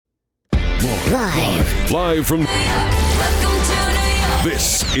Live from...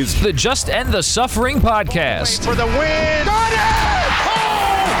 This is the Just End the Suffering podcast. For the win. Got it! Oh!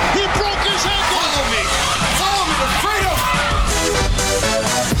 He broke his ankle. Follow me to freedom.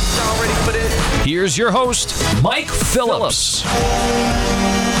 Y'all ready for this? Here's your host, Mike Phillips.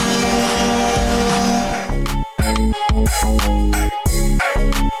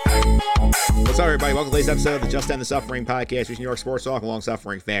 What's up, everybody? Welcome to today's episode of the Just End the Suffering podcast, which is New York Sports Talk, along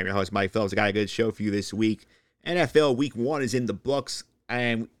Suffering fam. Your host, Mike Phillips. I got a good show for you this week. NFL Week 1 is in the books,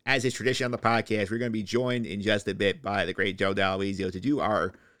 and as is tradition on the podcast, we're going to be joined in just a bit by the great Joe D'Aloisio to do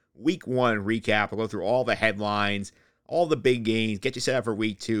our Week 1 recap. We'll go through all the headlines, all the big games, get you set up for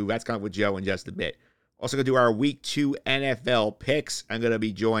Week 2. That's coming with Joe in just a bit. Also going to do our Week 2 NFL picks. I'm going to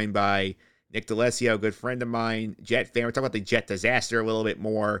be joined by Nick D'Alessio, a good friend of mine, Jet fan. We're talking about the Jet disaster a little bit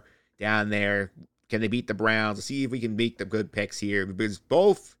more down there. Can they beat the Browns? Let's see if we can make the good picks here, because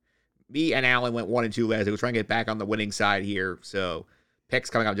both me and Alan went 1-2 last week. We're trying to get back on the winning side here. So picks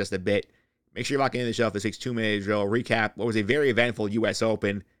coming up just a bit. Make sure you're locking in the show for this week's 2-minute drill. Recap what was a very eventful U.S.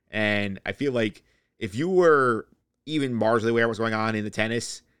 Open. And I feel like if you were even marginally aware of what's going on in the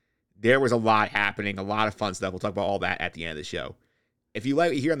tennis, there was a lot happening, a lot of fun stuff. We'll talk about all that at the end of the show. If you like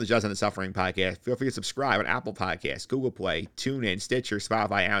what you hear on the Just End the Suffering podcast, feel free to subscribe on Apple Podcasts, Google Play, TuneIn, Stitcher,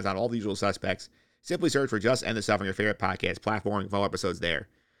 Spotify, Amazon, all the usual suspects. Simply search for Just End the Suffering, your favorite podcast platform, and follow episodes there.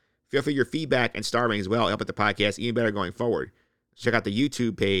 Feel free your feedback and star ratings as well. Help with the podcast even better going forward. Check out the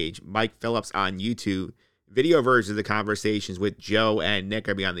YouTube page, Mike Phillips on YouTube. Video versions of the conversations with Joe and Nick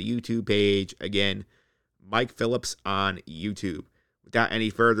are be on the YouTube page. Again, Mike Phillips on YouTube. Without any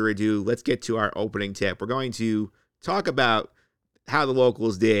further ado, let's get to our opening tip. We're going to talk about how the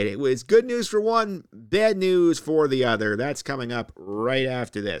locals did. It was good news for one, bad news for the other. That's coming up right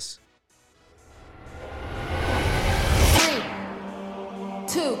after this. 3,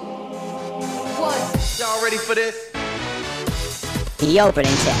 2, 1. Y'all ready for this? The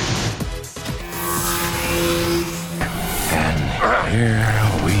opening tip. And here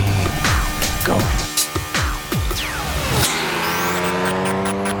we go.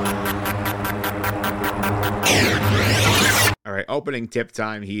 All right, opening tip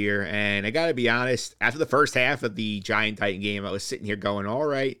time here. And I got to be honest, after the first half of the Giant-Titan game, I was sitting here going, all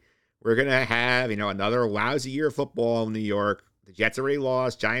right, we're going to have, another lousy year of football in New York. The Jets already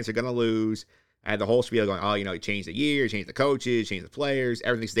lost. Giants are going to lose. I had the whole spiel going, you change the year, change the coaches, change the players.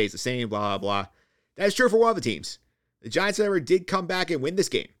 Everything stays the same, blah, blah, blah. That's true for one of the teams. The Giants, however, did come back and win this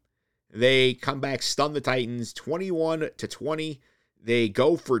game. They come back, stun the Titans 21-20. They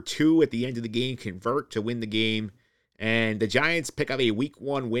go for 2 at the end of the game, convert to win the game. And the Giants pick up a Week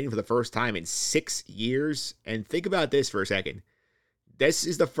 1 win for the first time in 6 years. And think about this for a second. This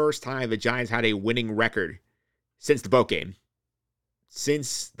is the first time the Giants had a winning record since the boat game.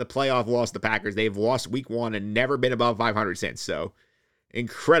 Since the playoff loss to the Packers, they've lost Week 1 and never been above 500 since. So,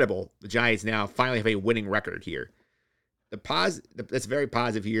 incredible. The Giants now finally have a winning record here. That's very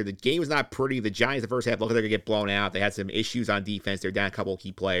positive here. The game was not pretty. The Giants, the first half, look like they're going to get blown out. They had some issues on defense. They're down a couple of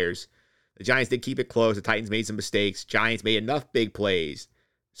key players. The Giants did keep it close. The Titans made some mistakes. Giants made enough big plays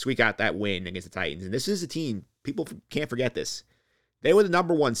to squeak out that win against the Titans. And this is a team, people can't forget this. They were the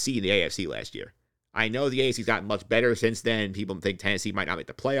number 1 seed in the AFC last year. I know the AFC's gotten much better since then. People think Tennessee might not make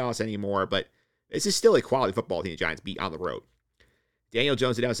the playoffs anymore, but this is still a quality football team the Giants beat on the road. Daniel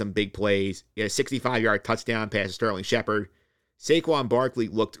Jones did have some big plays. He had a 65-yard touchdown pass to Sterling Shepard. Saquon Barkley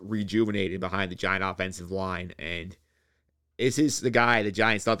looked rejuvenated behind the Giant offensive line, and this is the guy the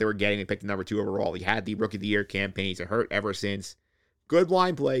Giants thought they were getting. They picked the number 2 overall. He had the Rookie of the Year campaign. He's hurt ever since. Good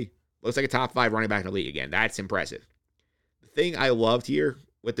line play. Looks like a top 5 running back in the league again. That's impressive. The thing I loved here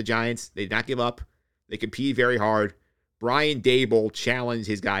with the Giants, they did not give up. They competed very hard. Brian Daboll challenged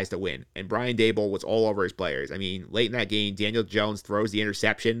his guys to win, and Brian Daboll was all over his players. I mean, late in that game, Daniel Jones throws the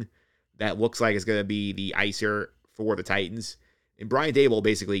interception that looks like it's going to be the icer for the Titans. And Brian Daboll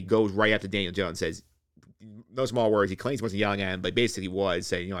basically goes right after Daniel Jones, says, no small words, he claims he wasn't yelling at him, but basically was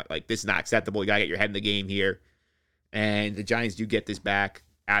saying, this is not acceptable. You got to get your head in the game here. And the Giants do get this back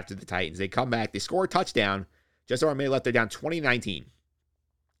after the Titans. They come back, they score a touchdown. Just over a minute left, they're down 20-19.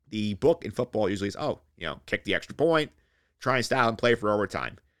 The book in football usually is, kick the extra point, try and style and play for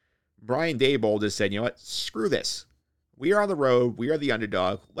overtime. Brian Daboll just said, screw this. We are on the road. We are the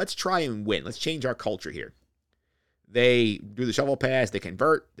underdog. Let's try and win. Let's change our culture here. They do the shovel pass. They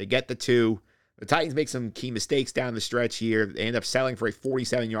convert. They get the 2. The Titans make some key mistakes down the stretch here. They end up settling for a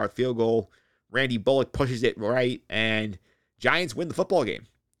 47-yard field goal. Randy Bullock pushes it right, and Giants win the football game.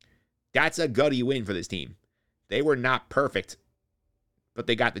 That's a gutty win for this team. They were not perfect, but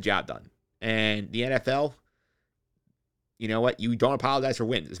they got the job done. And the NFL, you know what? You don't apologize for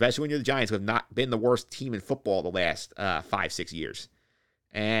wins, especially when you're the Giants, who have not been the worst team in football the last 5-6 years.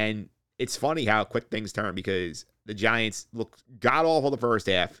 And it's funny how quick things turn, because the Giants looked god-awful the first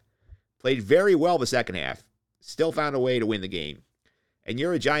half, played very well the second half, still found a way to win the game. And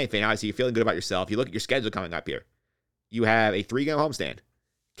you're a Giant fan, obviously you're feeling good about yourself. You look at your schedule coming up here. You have a 3-game homestand.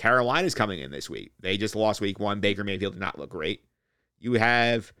 Carolina's coming in this week. They just lost week 1. Baker Mayfield did not look great. You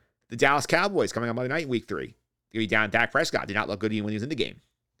have the Dallas Cowboys coming on Monday night in week 3. You'll be down. Dak Prescott did not look good even when he was in the game.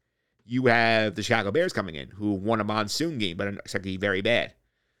 You have the Chicago Bears coming in, who won a monsoon game, but expect to be very bad.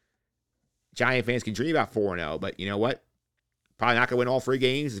 Giant fans can dream about 4-0, but you know what? Probably not going to win all 3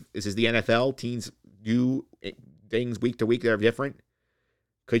 games. This is the NFL. Teams do things week to week that are different.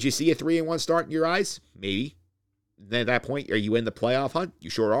 Could you see a 3-1 start in your eyes? Maybe. Then at that point, are you in the playoff hunt? You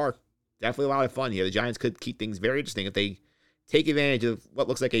sure are. Definitely a lot of fun here. The Giants could keep things very interesting if they take advantage of what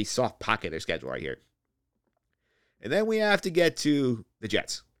looks like a soft pocket of their schedule right here. And then we have to get to the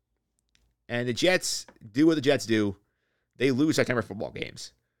Jets. And the Jets do what the Jets do. They lose September football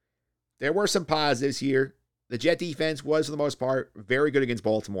games. There were some positives here. The Jet defense was, for the most part, very good against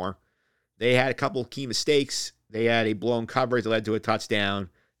Baltimore. They had a couple of key mistakes. They had a blown coverage that led to a touchdown.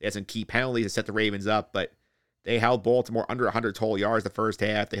 They had some key penalties that set the Ravens up, but they held Baltimore under 100 total yards the first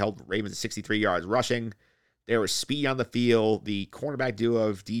half. They held Ravens at 63 yards rushing. There was speed on the field. The cornerback duo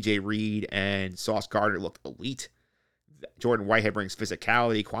of DJ Reed and Sauce Gardner looked elite. Jordan Whitehead brings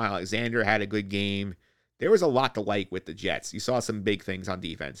physicality. Quan Alexander had a good game. There was a lot to like with the Jets. You saw some big things on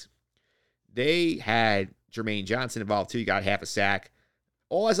defense. They had Jermaine Johnson involved too. He got half a sack.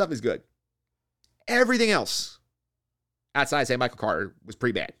 All that stuff is good. Everything else, outside say Michael Carter, was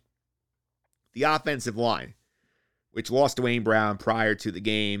pretty bad. The offensive line, which lost Dwayne Brown prior to the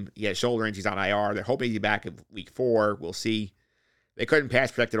game. He had shoulder injuries on IR. They're hoping he'll be back in week 4. We'll see. They couldn't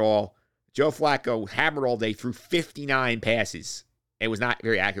pass protect at all. Joe Flacco hammered all day, threw 59 passes, and was not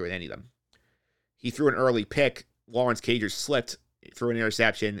very accurate with any of them. He threw an early pick. Lawrence Cager slipped, threw an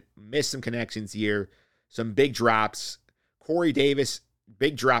interception, missed some connections here, some big drops. Corey Davis,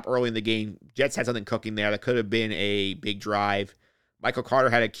 big drop early in the game. Jets had something cooking there. That could have been a big drive. Michael Carter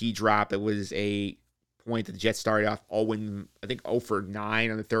had a key drop. It was a point that the Jets started off 0 for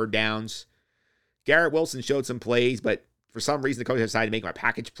 9 on the third downs. Garrett Wilson showed some plays, but for some reason the coach decided to make him a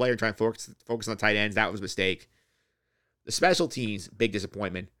package player and try and focus on the tight ends. That was a mistake. The special teams, big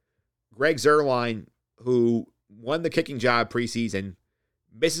disappointment. Greg Zuerlein, who won the kicking job preseason,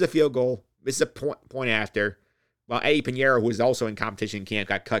 misses a field goal, misses a point after, while Eddie Pinheiro, who was also in competition camp,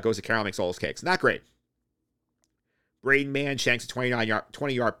 got cut, goes to Carolina, makes all his kicks. Not great. Braden Mann shanks a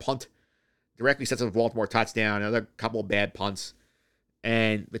 20-yard punt, directly sets up a Baltimore touchdown, another couple of bad punts.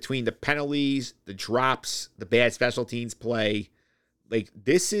 And between the penalties, the drops, the bad special teams play, like,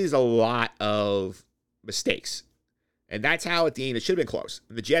 this is a lot of mistakes. And that's how at the end, it should have been close.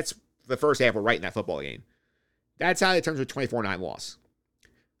 And the Jets, for the first half, were right in that football game. That's how it turns into a 24-9 loss.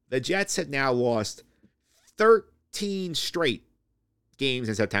 The Jets have now lost 13 straight games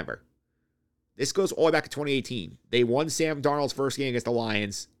in September. This goes all the way back to 2018. They won Sam Darnold's first game against the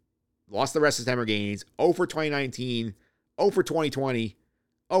Lions, lost the rest of September games, 0 for 2019, 0 for 2020,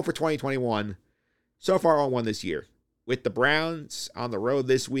 0 for 2021. So far, 0-1 this year. With the Browns on the road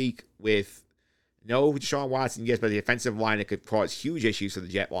this week, with no Deshaun Watson, yes, but the offensive line that could cause huge issues for the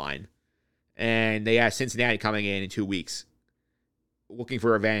Jet line. And they have Cincinnati coming in 2 weeks, looking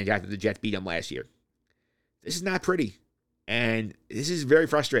for revenge after the Jets beat them last year. This is not pretty. And this is very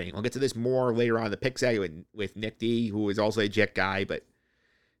frustrating. We'll get to this more later on in the pick segment with Nick D, who is also a Jet guy. But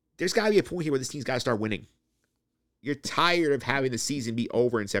there's got to be a point here where this team's got to start winning. You're tired of having the season be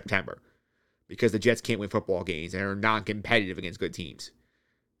over in September because the Jets can't win football games and are non-competitive against good teams.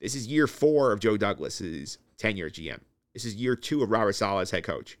 This is year 4 of Joe Douglas's tenure as GM. This is year 2 of Robert Saleh as head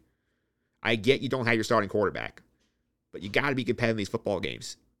coach. I get you don't have your starting quarterback, but you got to be competitive in these football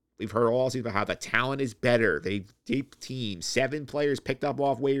games. We've heard all seasons about how the talent is better. They've deep teams, 7 players picked up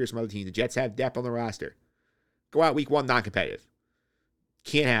off waivers from other teams. The Jets have depth on the roster. Go out week 1 non-competitive.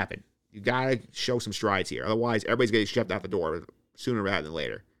 Can't happen. You got to show some strides here. Otherwise, everybody's going to get shoved out the door sooner rather than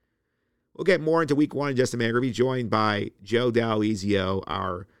later. We'll get more into week 1 in just a minute. We'll be joined by Joe D'Alizio,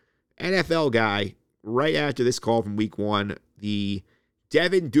 our NFL guy, right after this call from week 1. The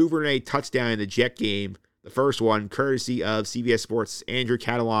Devin Duvernay touchdown in the Jet game. The first one, courtesy of CBS Sports' Andrew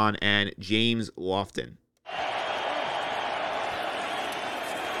Catalan and James Lofton.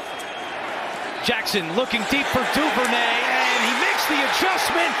 Jackson looking deep for Duvernay, and he makes the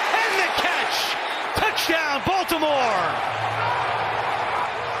adjustment and the catch. Touchdown, Baltimore.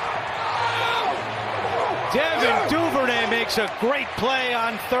 Devin Duvernay makes a great play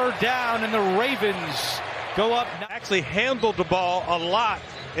on third down, and the Ravens go up. Actually handled the ball a lot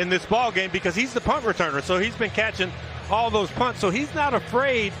in this ball game because he's the punt returner. So he's been catching all those punts. So he's not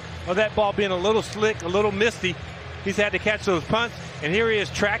afraid of that ball being a little slick, a little misty. He's had to catch those punts. And here he is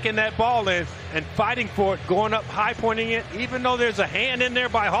tracking that ball in and fighting for it, going up, high pointing it. Even though there's a hand in there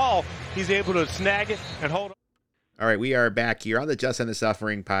by Hall, he's able to snag it and hold it. All right, we are back here on the Just and the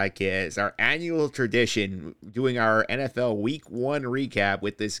Suffering podcast, our annual tradition, doing our NFL Week 1 recap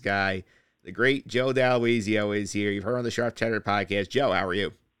with this guy. The great Joe D'Aloisio is here. You've heard on the Sharp Cheddar podcast. Joe, how are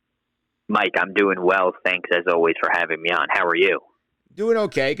you? Mike, I'm doing well. Thanks, as always, for having me on. How are you? Doing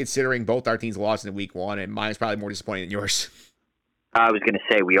okay, considering both our teams lost in Week 1, and mine is probably more disappointing than yours. I was going to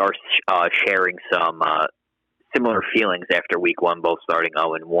say we are sharing some similar feelings after Week 1, both starting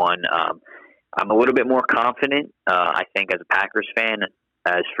 0-1. I'm a little bit more confident, I think, as a Packers fan.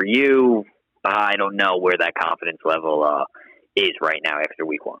 As for you, I don't know where that confidence level is right now after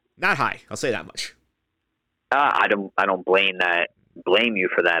Week 1. Not high, I'll say that much. I don't blame you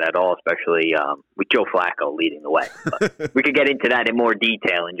for that at all, especially with Joe Flacco leading the way. But we could get into that in more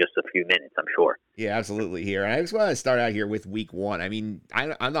detail in just a few minutes, I'm sure. Yeah, absolutely here. And I just want to start out here with Week 1. I mean, I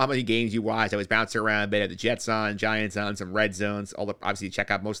don't know how many games you watched. I was bouncing around a bit. I had the Jets on, Giants on, some red zones. Obviously,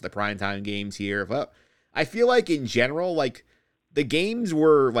 check out most of the primetime games here. But I feel like in general, like the games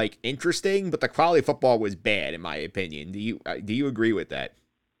were like interesting, but the quality of football was bad, in my opinion. Do you agree with that?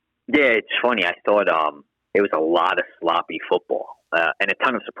 Yeah, it's funny. I thought it was a lot of sloppy football and a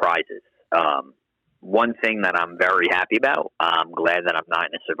ton of surprises. One thing that I'm very happy about, I'm glad that I'm not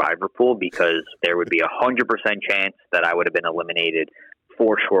in a survivor pool because there would be 100% chance that I would have been eliminated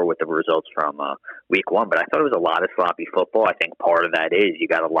for sure with the results from Week 1. But I thought it was a lot of sloppy football. I think part of that is you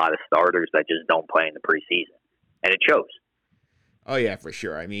got a lot of starters that just don't play in the preseason, and it shows. Oh, yeah, for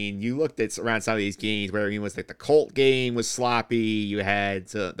sure. I mean, you looked at around some of these games where it was like the Colt game was sloppy. You had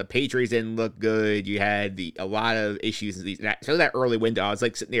the Patriots didn't look good. You had a lot of issues in that early window. I was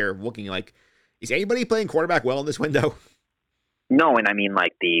like sitting there looking like, is anybody playing quarterback well in this window? No, and I mean,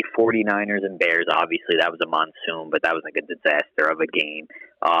 like the 49ers and Bears, obviously that was a monsoon, but that was like a disaster of a game.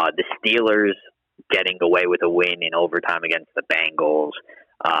 The Steelers getting away with a win in overtime against the Bengals.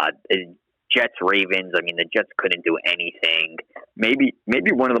 Jets, Ravens, I mean, the Jets couldn't do anything. Maybe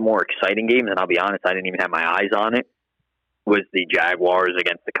one of the more exciting games, and I'll be honest, I didn't even have my eyes on it, was the Jaguars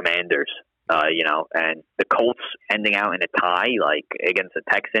against the Commanders. And the Colts ending out in a tie, like against the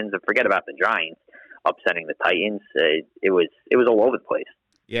Texans, and forget about the Giants upsetting the Titans. It was all over the place.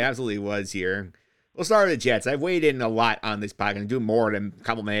 Yeah, absolutely was here. We'll start with the Jets. I've weighed in a lot on this podcast. I'm doing more than a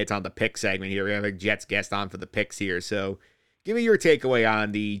couple minutes on the pick segment here. We have a Jets guest on for the picks here. So give me your takeaway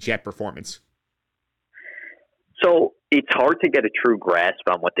on the Jet performance. So it's hard to get a true grasp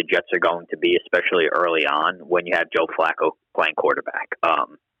on what the Jets are going to be, especially early on when you have Joe Flacco playing quarterback.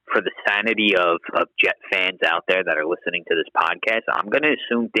 For the sanity of Jet fans out there that are listening to this podcast, I'm going to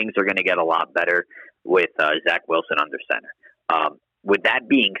assume things are going to get a lot better with Zach Wilson under center. With that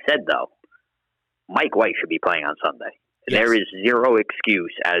being said, though, Mike White should be playing on Sunday. Yes. There is zero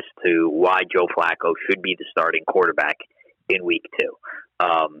excuse as to why Joe Flacco should be the starting quarterback in Week 2.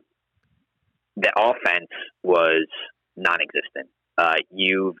 The offense was non-existent.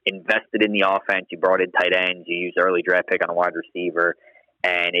 You've invested in the offense. You brought in tight ends. You used early draft pick on a wide receiver.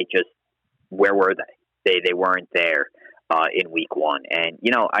 And it just, where were they? They weren't there in Week 1. And,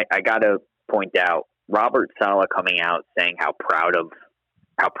 I got to point out, Robert Saleh coming out saying how proud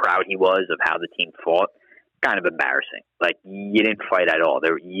he was of how the team fought, kind of embarrassing. Like, you didn't fight at all.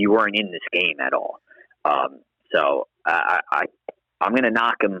 You weren't in this game at all. So I'm going to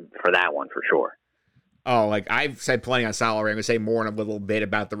knock him for that one for sure. Oh, like I've said plenty on Saleh. I'm going to say more in a little bit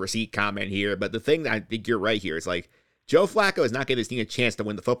about the receipt comment here. But the thing that I think you're right here is like, Joe Flacco is not giving his team a chance to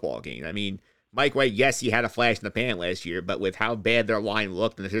win the football game. I mean, Mike White, yes, he had a flash in the pan last year, but with how bad their line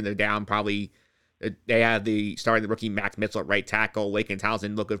looked, and they're down probably, they have the rookie Max Mitchell at right tackle, Laken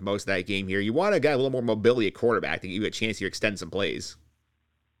Townsend looked good most of that game here. You want to get a little more mobility at quarterback to give you a chance to extend some plays.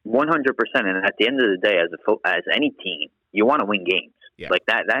 100%, and at the end of the day, as any team, you want to win games. Yeah. Like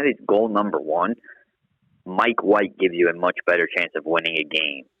that is goal number one. Mike White gives you a much better chance of winning a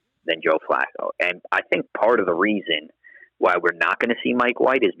game than Joe Flacco. And I think part of the reason why we're not going to see Mike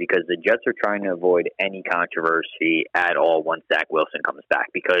White is because the Jets are trying to avoid any controversy at all once Zach Wilson comes back.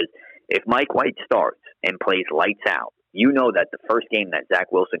 Because if Mike White starts and plays lights out, you know that the first game that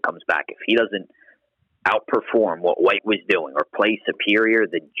Zach Wilson comes back, if he doesn't outperform what White was doing or play superior,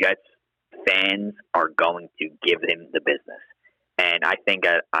 the Jets fans are going to give him the business. And I think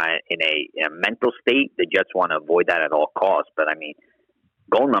in a mental state, the Jets want to avoid that at all costs. But, I mean,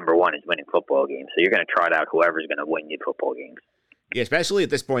 goal number one is winning football games. So you're going to trot out whoever's going to win you football games. Yeah, especially at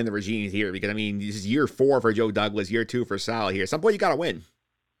this point in the regime here, because, I mean, this is year 4 for Joe Douglas, year 2 for Saleh here. At some point, you got to win.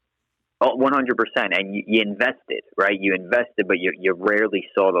 Oh, 100%. And you invested, right? You invested, but you rarely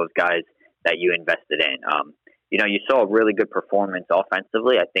saw those guys that you invested in. You saw a really good performance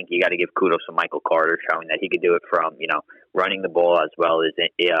offensively. I think you got to give kudos to Michael Carter, showing that he could do it from, running the ball as well as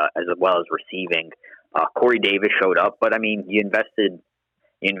receiving. Corey Davis showed up, but I mean, you invested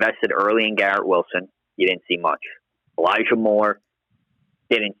early in Garrett Wilson. You didn't see much. Elijah Moore,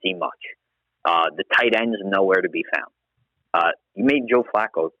 didn't see much. The tight ends, nowhere to be found. You made Joe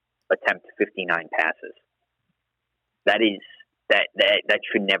Flacco attempt 59 passes. That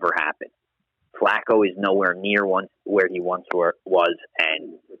should never happen. Flacco is nowhere near where he once was,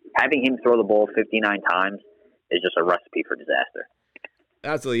 and having him throw the ball 59 times is just a recipe for disaster.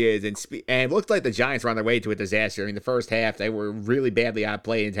 Absolutely is. And it looked like the Giants were on their way to a disaster. I mean, the first half, they were really badly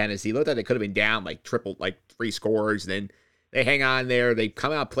outplayed in Tennessee. It looked like they could have been down like 3 scores. Then they hang on there. They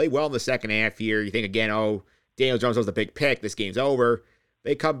come out, play well in the second half here. You think again, Daniel Jones was the big pick. This game's over.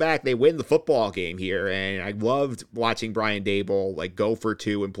 They come back. They win the football game here. And I loved watching Brian Daboll go for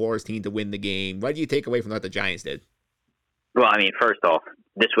 2, implore his team to win the game. What do you take away from what the Giants did? Well, I mean, first off,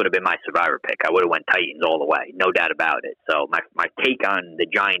 this would have been my survivor pick. I would have went Titans all the way, no doubt about it. So my take on the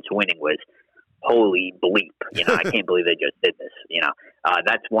Giants winning was, holy bleep. I can't believe they just did this.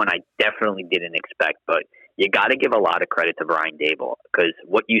 That's one I definitely didn't expect. But you got to give a lot of credit to Brian Daboll, because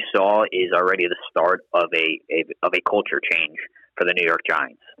what you saw is already the start of a culture change for the New York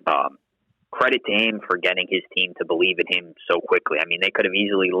Giants. Credit to him for getting his team to believe in him so quickly. I mean, they could have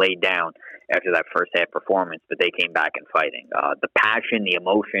easily laid down after that first half performance, but they came back and fighting. The passion, the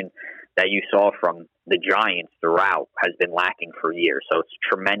emotion that you saw from the Giants throughout has been lacking for years. So it's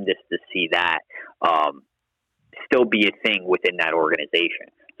tremendous to see that still be a thing within that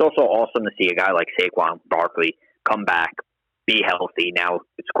organization. It's also awesome to see a guy like Saquon Barkley come back, be healthy. Now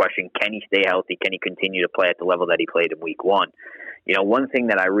it's a question, can he stay healthy? Can he continue to play at the level that he played in week 1? One thing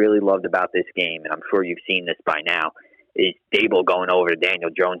that I really loved about this game, and I'm sure you've seen this by now, is Daboll going over to Daniel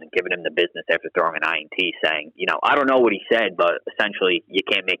Jones and giving him the business after throwing an INT, saying, I don't know what he said, but essentially you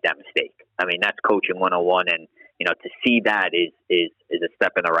can't make that mistake. I mean, that's coaching 101, and, to see that is a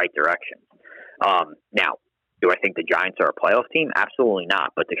step in the right direction. Now, do I think the Giants are a playoff team? Absolutely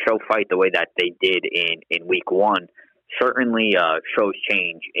not. But to show fight the way that they did in week 1 certainly shows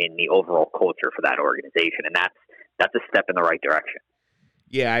change in the overall culture for that organization, and that's a step in the right direction.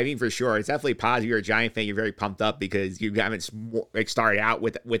 Yeah, I mean, for sure. It's definitely positive. You're a Giant fan. You're very pumped up because you haven't started out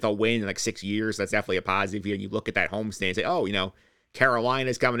with a win in 6 years. That's definitely a positive here. And you look at that homestand and say,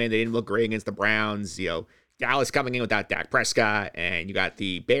 Carolina's coming in. They didn't look great against the Browns. Dallas coming in without Dak Prescott. And you got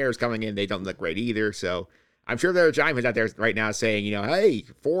the Bears coming in. They don't look great either. So I'm sure there are Giant fans out there right now saying, hey,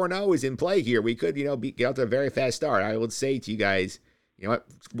 4-0 is in play here. We could, get out to a very fast start. I would say to you guys,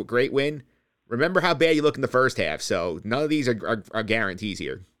 great win. Remember how bad you look in the first half, so none of these are guarantees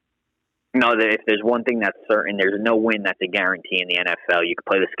here. No, if there's one thing that's certain, there's no win that's a guarantee in the NFL. You can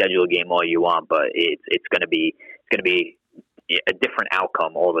play the schedule game all you want, but it's going to be a different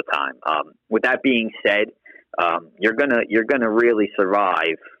outcome all the time. With that being said, you're gonna really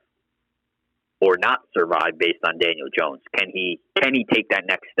survive or not survive based on Daniel Jones. Can he take that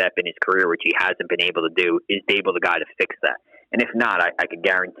next step in his career, which he hasn't been able to do? Is Daboll the guy to fix that? And if not, I can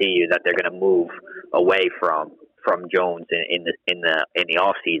guarantee you that they're going to move away from Jones in the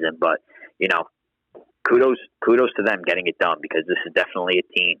off season. But kudos to them getting it done, because this is definitely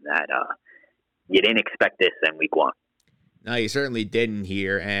a team that you didn't expect this in week 1. No, you certainly didn't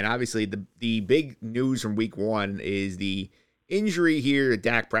here. And obviously, the big news from week 1 is the injury here that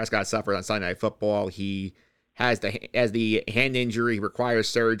Dak Prescott suffered on Sunday Night Football. He has the hand injury, requires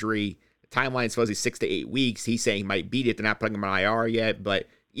surgery. Timeline is supposedly 6 to 8 weeks. He's saying he might beat it. They're not putting him on IR yet. But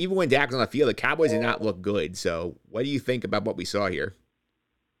even when Dak's on the field, the Cowboys did not look good. So what do you think about what we saw here?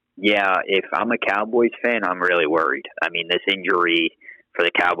 Yeah, if I'm a Cowboys fan, I'm really worried. I mean, this injury for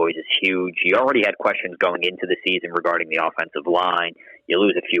the Cowboys is huge. You already had questions going into the season regarding the offensive line. You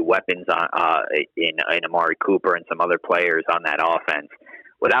lose a few weapons in Amari Cooper and some other players on that offense.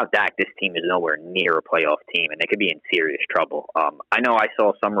 Without Dak, this team is nowhere near a playoff team, and they could be in serious trouble. I know I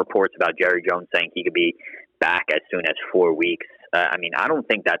saw some reports about Jerry Jones saying he could be back as soon as 4 weeks. I mean, I don't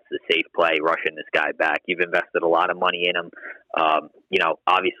think that's the safe play, rushing this guy back. You've invested a lot of money in him.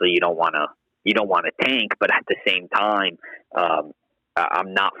 Obviously you don't want to tank, but at the same time,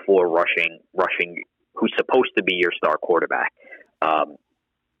 I'm not for rushing who's supposed to be your star quarterback.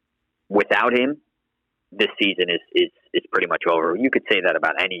 Without him, this season is pretty much over. You could say that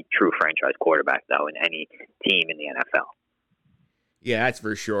about any true franchise quarterback, though, in any team in the NFL. Yeah, that's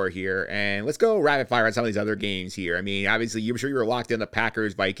for sure here. And let's go rapid fire on some of these other games here. I mean, obviously, I'm sure you were locked in the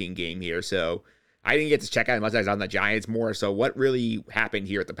Packers-Viking game here, so I didn't get to check out as much as I was on the Giants more. So what really happened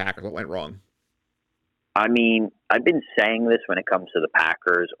here at the Packers? What went wrong? I mean, I've been saying this when it comes to the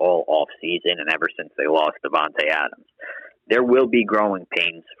Packers all offseason and ever since they lost Davante Adams. There will be growing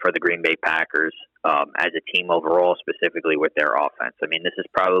pains for the Green Bay Packers as a team overall, specifically with their offense. I mean, this is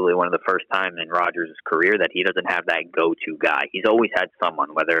probably one of the first times in Rodgers' career that he doesn't have that go-to guy. He's always had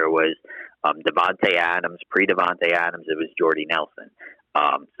someone, whether it was Davante Adams, pre-Davante Adams, it was Jordy Nelson.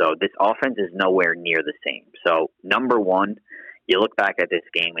 So this offense is nowhere near the same. So, number one, you look back at this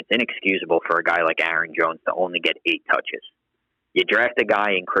game, it's inexcusable for a guy like Aaron Jones to only get 8 touches. You draft a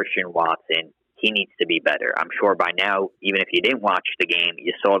guy in Christian Watson, he needs to be better. I'm sure by now, even if you didn't watch the game,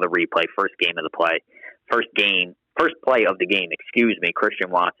 you saw the replay, first play of the game, Christian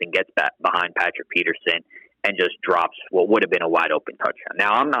Watson gets back behind Patrick Peterson and just drops what would have been a wide open touchdown.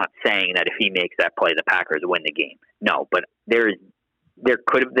 Now, I'm not saying that if he makes that play, the Packers win the game. No, but could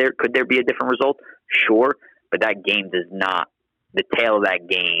there be a different result? Sure, but that game does not. The tail of that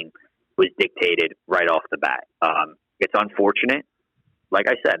game was dictated right off the bat. It's unfortunate. Like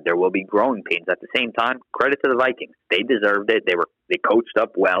I said, there will be growing pains. At the same time, credit to the Vikings. They deserved it. They coached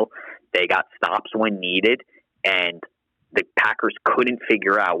up well. They got stops when needed, and the Packers couldn't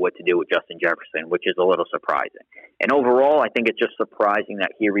figure out what to do with Justin Jefferson, which is a little surprising. And overall, I think it's just surprising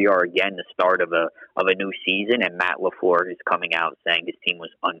that here we are again, the start of a new season, and Matt LaFleur is coming out saying his team was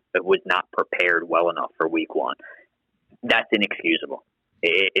not prepared well enough for Week 1. That's inexcusable.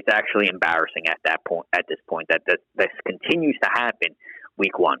 It's actually embarrassing at this point that this continues to happen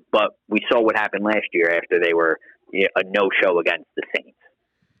Week 1. But we saw what happened last year after they were a no-show against the Saints.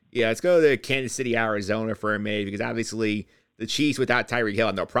 Yeah, let's go to Kansas City, Arizona for a minute, because obviously the Chiefs without Tyreek Hill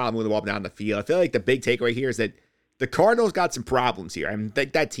have no problem with the ball down the field. I feel like the big takeaway here is that the Cardinals got some problems here. I mean,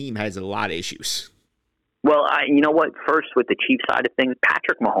 that team has a lot of issues. Well, you know what? First, with the Chiefs side of things,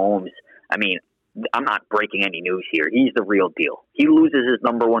 Patrick Mahomes, I mean, I'm not breaking any news here. He's the real deal. He loses his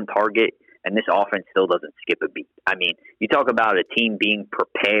number one target, and this offense still doesn't skip a beat. I mean, you talk about a team being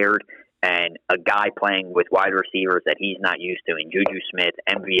prepared and a guy playing with wide receivers that he's not used to in Juju Smith,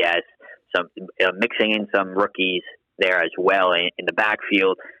 MVS, mixing in some rookies there as well in the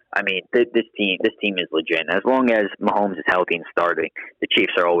backfield. I mean, this team is legit. As long as Mahomes is healthy and starting, the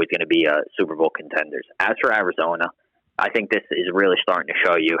Chiefs are always going to be Super Bowl contenders. As for Arizona, I think this is really starting to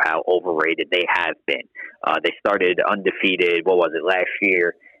show you how overrated they have been. They started undefeated, last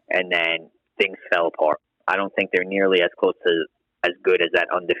year, and then things fell apart. I don't think they're nearly as close to as good as that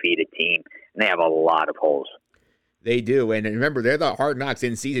undefeated team, and they have a lot of holes. They do, and remember, they're the Hard Knocks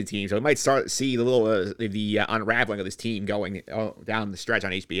in-season team, so we might start to see the little unraveling of this team going down the stretch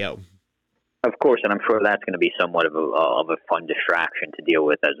on HBO. Of course, and I'm sure that's going to be somewhat of a fun distraction to deal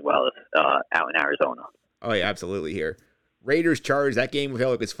with as well out in Arizona. Oh, yeah, absolutely here. Raiders-Chargers, that game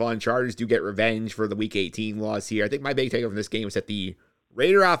felt like it was fun. Chargers do get revenge for the Week 18 loss here. I think my big takeaway from this game was that the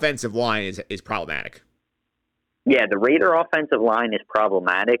Raider offensive line is problematic. Yeah, the Raider offensive line is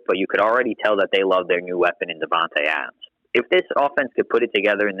problematic, but you could already tell that they love their new weapon in Davante Adams. If this offense could put it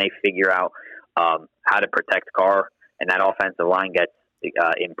together and they figure out how to protect Carr and that offensive line gets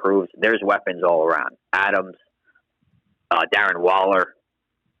improved, there's weapons all around. Adams, Darren Waller,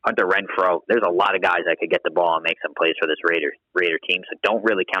 Hunter Renfrow. There's a lot of guys that could get the ball and make some plays for this Raider team, so don't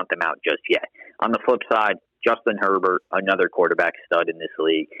really count them out just yet. On the flip side, Justin Herbert, another quarterback stud in this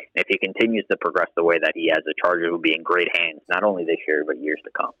league. And if he continues to progress the way that he has, the Chargers will be in great hands, not only this year, but years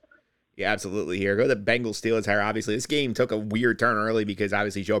to come. Yeah, absolutely here. Go to the Bengals Steelers here. Obviously, this game took a weird turn early because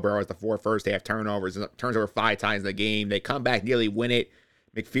obviously Joe Burrow has the 4 first-half turnovers, turns over 5 times in the game. They come back, nearly win it.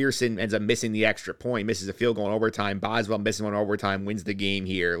 McPherson ends up missing the extra point, misses a field goal in overtime. Boswell misses one in overtime, wins the game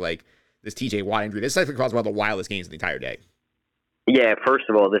here. Like, this TJ Watt injury. This is actually one of the wildest games of the entire day. Yeah, first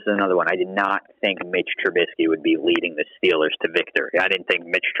of all, this is another one. I did not think Mitch Trubisky would be leading the Steelers to victory. I didn't think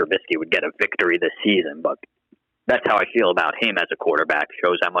Mitch Trubisky would get a victory this season, but that's how I feel about him as a quarterback.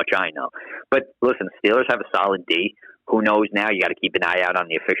 Shows how much I know. But listen, the Steelers have a solid D. Who knows now? You got to keep an eye out on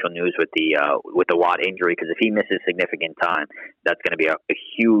the official news with the Watt injury, because if he misses significant time, that's going to be a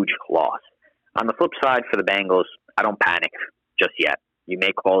huge loss. On the flip side, for the Bengals, I don't panic just yet. You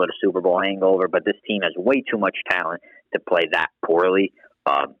may call it a Super Bowl hangover, but this team has way too much talent to play that poorly.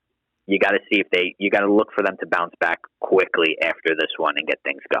 You got to see you got to look for them to bounce back quickly after this one and get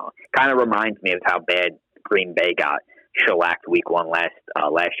things going. Kind of reminds me of how bad Green Bay got shellacked Week 1 last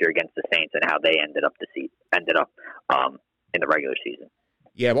year against the Saints and how they ended up in the regular season.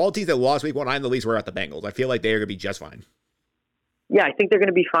 Yeah, of all teams that lost Week 1, I'm the least worried about the Bengals. I feel like they're going to be just fine. Yeah, I think they're going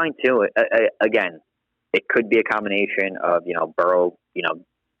to be fine too. Again, it could be a combination of, Burrow,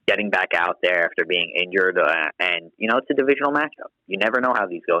 getting back out there after being injured. And, it's a divisional matchup. You never know how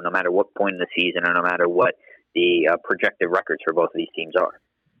these go, no matter what point in the season or no matter what the projected records for both of these teams are.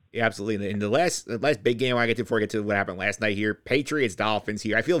 Yeah, absolutely. And the last big game I get to before I get to what happened last night here, Patriots-Dolphins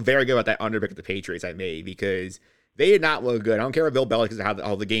here. I feel very good about that underpick of the Patriots I made because they did not look good. I don't care what Bill Belichick says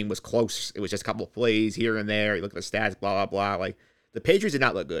how the game was close. It was just a couple of plays here and there. You look at the stats, blah, blah, blah. Like, the Patriots did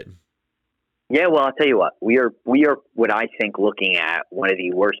not look good. Yeah, well, I'll tell you what. We are what I think looking at one of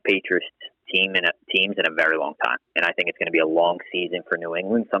the worst Patriots teams in a very long time. And I think it's going to be a long season for New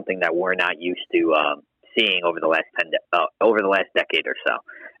England, something that we're not used to seeing over the last decade or so.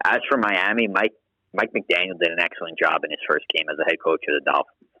 As for Miami, Mike McDaniel did an excellent job in his first game as a head coach of the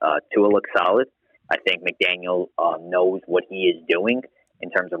Dolphins. Tua looks solid. I think McDaniel knows what he is doing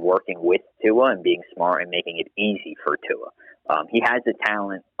in terms of working with Tua and being smart and making it easy for Tua. He has the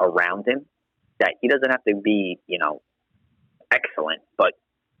talent around him that he doesn't have to be, excellent, but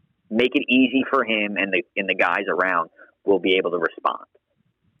make it easy for him and the guys around will be able to respond.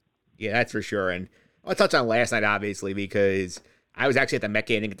 Yeah, that's for sure. And I'll touch on last night, obviously, because I was actually at the Met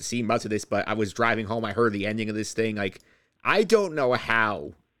game. I didn't get to see much of this, but I was driving home. I heard the ending of this thing. Like, I don't know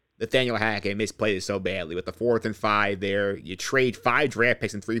how Nathaniel Hackett misplayed it so badly with the 4th and 5 there. You trade 5 draft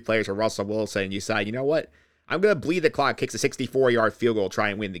picks and 3 players for Russell Wilson, and you decide, you know what? I'm going to bleed the clock, kicks a 64-yard field goal, try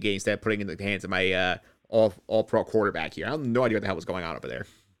and win the game instead of putting it in the hands of my all-pro quarterback here. I have no idea what the hell was going on over there.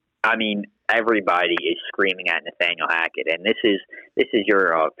 I mean, everybody is screaming at Nathaniel Hackett, and this is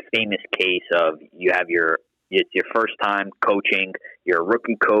your famous case of it's your first time coaching, you're a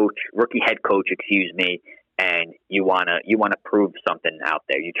rookie head coach, and you wanna prove something out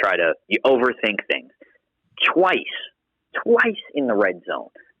there. You overthink things. Twice in the red zone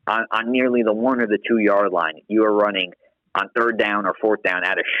on nearly the 1 or the 2 yard line, you are running on 3rd down or 4th down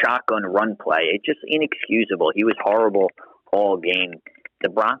at a shotgun run play. It's just inexcusable. He was horrible all game. The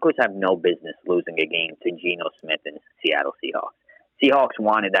Broncos have no business losing a game to Geno Smith and Seattle Seahawks. Seahawks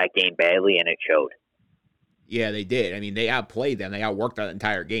wanted that game badly, and it showed. Yeah, they did. I mean, they outplayed them. They outworked that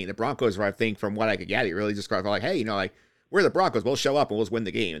entire game. The Broncos were, I think, from what I could gather, really just felt like, hey, we're the Broncos. We'll show up and we'll just win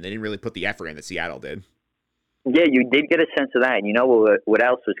the game. And they didn't really put the effort in that Seattle did. Yeah, you did get a sense of that. And what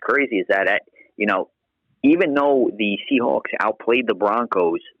else was crazy is that, even though the Seahawks outplayed the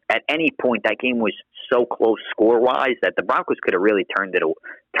Broncos, at any point that game was so close score-wise that the Broncos could have really turned it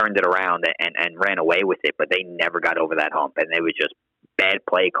around and ran away with it, but they never got over that hump. And it was just bad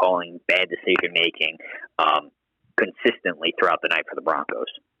play calling, bad decision-making consistently throughout the night for the Broncos.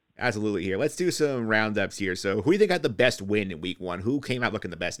 Absolutely. Here, let's do some roundups here. So who do you think had the best win in week 1? Who came out looking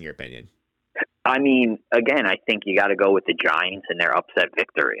the best in your opinion? I mean, again, I think you got to go with the Giants and their upset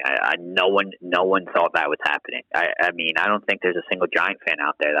victory. No one thought that was happening. I mean, I don't think there's a single Giant fan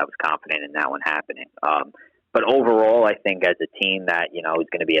out there that was confident in that one happening. But overall, I think as a team that is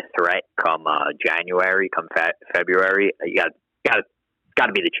going to be a threat come January, come February, you got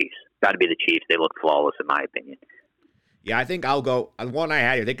to be the Chiefs. Got to be the Chiefs. They look flawless in my opinion. Yeah, I think I'll go. One I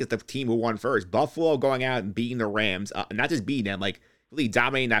had here, I think it's the team who won first. Buffalo going out and beating the Rams, not just beating them, like really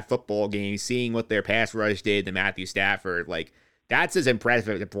dominating that football game, seeing what their pass rush did to Matthew Stafford. Like, that's as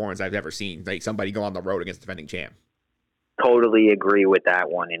impressive a performance I've ever seen. Like, somebody go on the road against the defending champ. Totally agree with that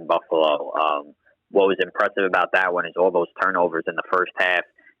one in Buffalo. What was impressive about that one is all those turnovers in the first half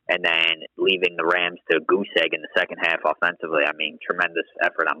and then leaving the Rams to goose egg in the second half offensively. I mean, tremendous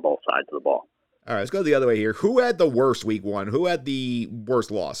effort on both sides of the ball. All right, let's go the other way here. Who had the worst week 1? Who had the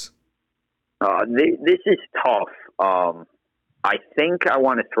worst loss? This is tough. I think I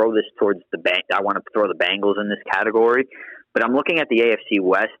want to throw this towards I want to throw the Bengals in this category, but I'm looking at the AFC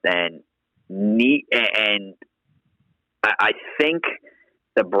West and I think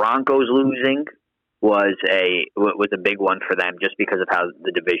the Broncos losing was a big one for them just because of how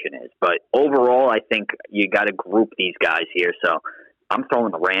the division is. But overall, I think you got to group these guys here. So I'm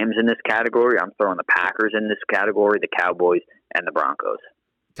throwing the Rams in this category. I'm throwing the Packers in this category, the Cowboys, and the Broncos.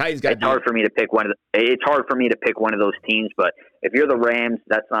 It's hard for me to pick one of those teams, but if you're the Rams,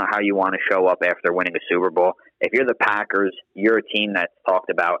 that's not how you want to show up after winning a Super Bowl. If you're the Packers, you're a team that's talked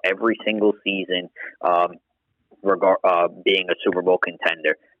about every single season being a Super Bowl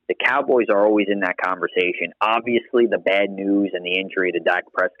contender. The Cowboys are always in that conversation. Obviously, the bad news and the injury to Dak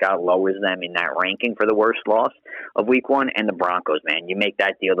Prescott lowers them in that ranking for the worst loss of Week 1. And the Broncos, man, you make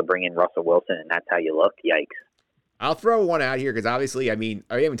that deal to bring in Russell Wilson, and that's how you look. Yikes. I'll throw one out here because obviously, I mean,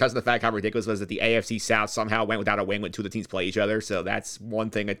 I haven't touched on the fact how ridiculous it was that the AFC South somehow went without a win when 2 of the teams play each other. So that's one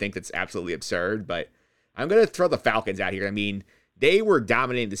thing I think that's absolutely absurd. But I'm going to throw the Falcons out here. I mean, they were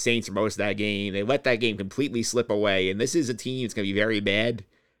dominating the Saints for most of that game. They let that game completely slip away. And this is a team that's going to be very bad.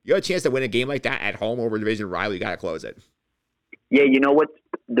 you have a chance to win a game like that at home over a division rival, you got to close it. Yeah, you know what?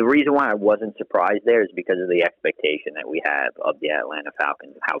 The reason why I wasn't surprised there is because of the expectation that we have of the Atlanta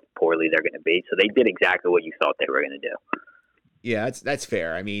Falcons, how poorly they're going to be. So they did exactly what you thought they were going to do. Yeah, that's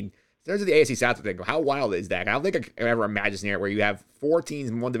fair. I mean, in terms of the AFC South thing, how wild is that? I don't think I could ever imagine a scenario where you have 4 teams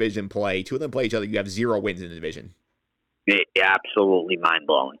in one division play, 2 of them play each other, you have 0 wins in the division. Absolutely mind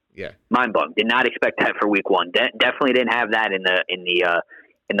blowing. Yeah, mind blowing. Did not expect that for week 1. Definitely didn't have that in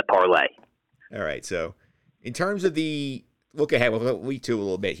the parlay. All right, so in terms of the look ahead with week 2 a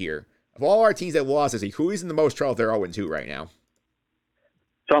little bit here, of all our teams that lost this week, who is in the most trouble if they're 0-2 right now?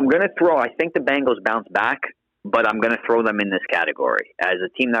 So I'm going to throw. I think the Bengals bounce back, but I'm going to throw them in this category as a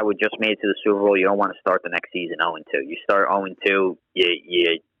team that would just made it to the Super Bowl. You don't want to start the next season 0-2. You start 0-2,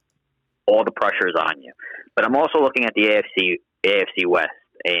 you all the pressure is on you. But I'm also looking at the AFC West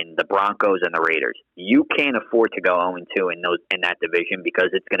and the Broncos and the Raiders. You can't afford to go 0-2 in that division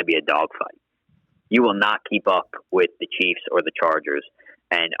because it's going to be a dogfight. You will not keep up with the Chiefs or the Chargers,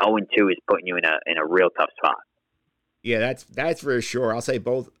 and 0-2 is putting you in a real tough spot. Yeah, that's for sure. I'll say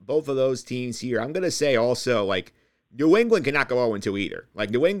both of those teams here. I'm going to say also, like, New England cannot go 0-2 either. Like,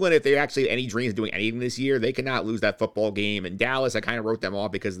 New England, if they actually have any dreams of doing anything this year, they cannot lose that football game. And Dallas, I kind of wrote them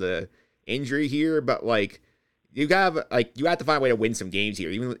off because of the injury here. But, like, you have to find a way to win some games here.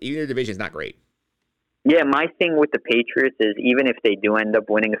 Even their division is not great. Yeah, my thing with the Patriots is even if they do end up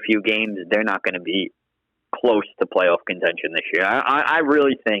winning a few games, they're not going to be close to playoff contention this year. I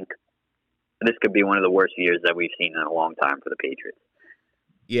really think this could be one of the worst years that we've seen in a long time for the Patriots.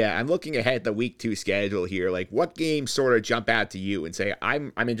 Yeah, I'm looking ahead at the week 2 schedule here. Like, what games sort of jump out to you and say,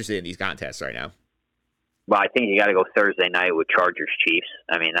 I'm interested in these contests right now? Well, I think you got to go Thursday night with Chargers-Chiefs.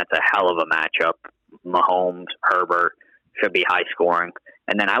 I mean, that's a hell of a matchup. Mahomes, Herbert, should be high scoring.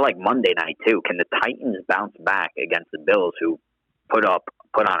 And then I like Monday night, too. Can the Titans bounce back against the Bills, who put on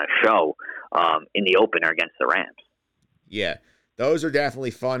a show in the opener against the Rams? Yeah, those are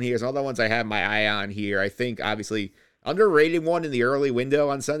definitely fun here. Some other ones I have my eye on here. I think, obviously, underrated one in the early window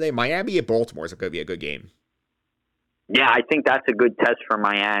on Sunday, Miami at Baltimore is going to be a good game. Yeah, I think that's a good test for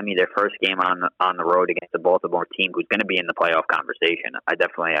Miami, their first game on the road against the Baltimore team, who's going to be in the playoff conversation. I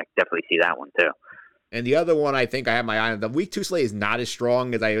definitely see that one, too. And the other one I think I have my eye on, the week 2 slate is not as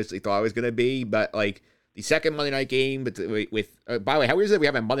strong as I thought it was going to be, but like the second Monday night game, by the way, how weird is it we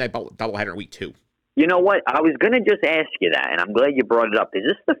have a Monday night doubleheader in week 2? You know what? I was going to just ask you that, and I'm glad you brought it up. Is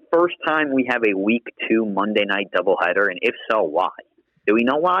this the first time we have a week 2 Monday night doubleheader? And if so, why? Do we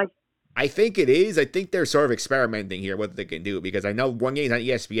know why? I think it is. I think they're sort of experimenting here what they can do, because I know one game's on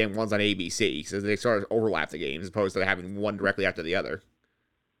ESPN, one's on ABC, so they sort of overlap the games as opposed to having one directly after the other.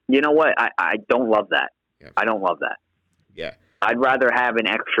 You know what? I don't love that. Yeah. I don't love that. Yeah. I'd rather have an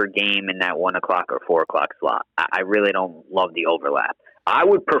extra game in that 1 o'clock or 4 o'clock slot. I really don't love the overlap. I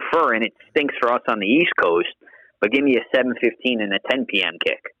would prefer, and it stinks for us on the East Coast, but give me a 7:15 and a 10 p.m.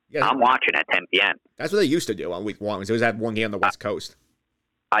 kick. Yeah, I'm watching at 10 p.m. That's what they used to do on week 1. So always have one game on the West Coast.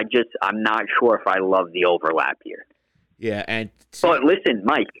 I'm not sure if I love the overlap here. Yeah, but listen,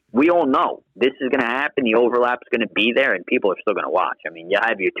 Mike, we all know this is going to happen. The overlap's going to be there, and people are still going to watch. I mean, you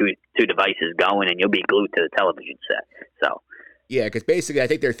have your two devices going, and you'll be glued to the television set. So, yeah, because basically, I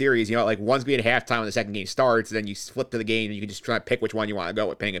think their theory is, like one's being at halftime when the second game starts, and then you flip to the game, and you can just try to pick which one you want to go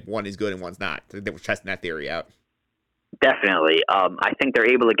with, depending if one is good and one's not. So they were testing that theory out. Definitely. I think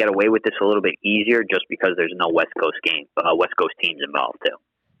they're able to get away with this a little bit easier just because there's no West Coast teams involved too.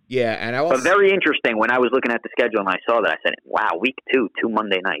 Yeah, and but very interesting. When I was looking at the schedule and I saw that, I said, "Wow, week 2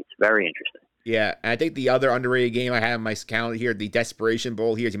 Monday nights, very interesting." Yeah, and I think the other underrated game I have in my calendar here, the Desperation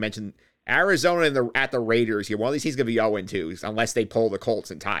Bowl here, as you mentioned, Arizona at the Raiders here. One of these teams is going to be 0-2 unless they pull the Colts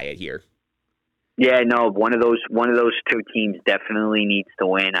and tie it here. Yeah, no, one of those 2 teams definitely needs to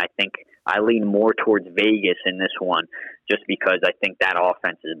win. I think I lean more towards Vegas in this one, just because I think that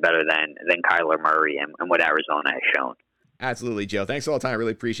offense is better than Kyler Murray and what Arizona has shown. Absolutely, Joe. Thanks all the time. I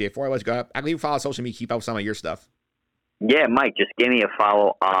really appreciate it. Before I let you go, I can even follow social media, keep up with some of your stuff. Yeah, Mike, just give me a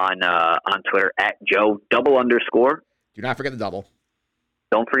follow on Twitter at Joe _. Do not forget the double.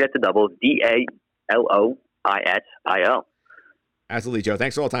 Don't forget the double, DALOISIL. Absolutely, Joe.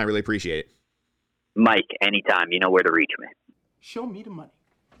 Thanks all the time. Really appreciate it. Mike, anytime. You know where to reach me. Show me the money.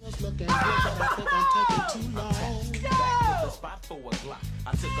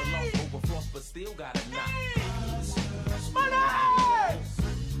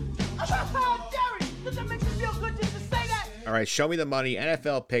 All right, show me the money.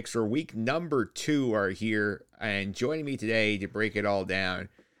 NFL picks for week number 2 are here, and joining me today to break it all down,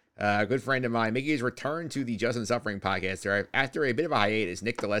 a good friend of mine, making his return to the Just and Suffering podcast after a bit of a hiatus.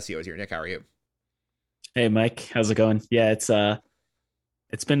 Nick D'Alessio is here. Nick, how are you? Hey, Mike. How's it going? Yeah, it's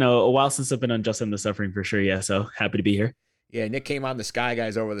It's been a while since I've been on Just End the Suffering for sure. Yeah, so happy to be here. Yeah, Nick came on the Sky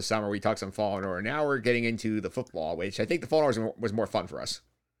Guys over the summer. We talked some Fallen Order. Now we're getting into the football, which I think the Fallen Order was more fun for us.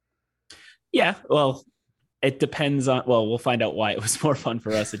 Yeah, well, it depends on. Well, we'll find out why it was more fun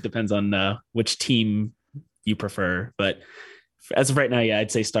for us. It depends on which team you prefer. But as of right now, yeah,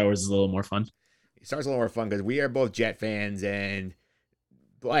 I'd say Star Wars is a little more fun. Star Wars is a little more fun because we are both Jet fans, and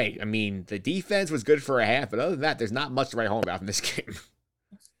boy, I mean, the defense was good for a half, but other than that, there's not much to write home about in this game.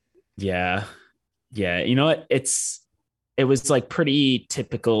 Yeah. You know what? It was like pretty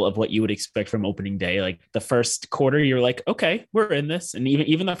typical of what you would expect from opening day. Like the first quarter, you're like, okay, we're in this. And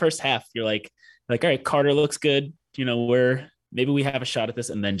even the first half, you're like, all right, Carter looks good. You know, maybe we have a shot at this.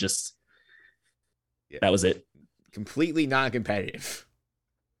 And then just, that was it. Completely non-competitive.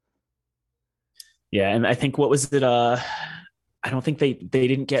 Yeah. And I think, what was it? I don't think they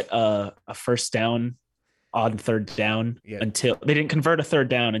didn't get a first down on third down until they didn't convert a third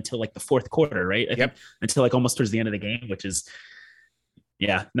down until like the fourth quarter, right? I think until like almost towards the end of the game, which is,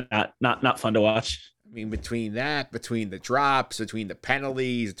 not fun to watch. I mean, between the drops, between the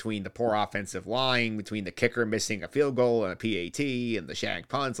penalties, between the poor offensive line, between the kicker missing a field goal and a PAT and the shag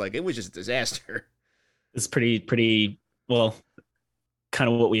punts, like it was just a disaster. It's pretty well, kind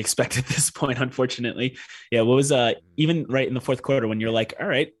of what we expect at this point, unfortunately. Yeah, what was even right in the fourth quarter when you're like, all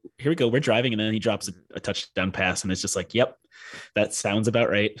right, here we go, we're driving, and then he drops a touchdown pass, and it's just like, yep, that sounds about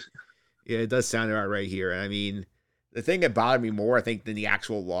right. Yeah, it does sound about right here. I mean, the thing that bothered me more, I think, than the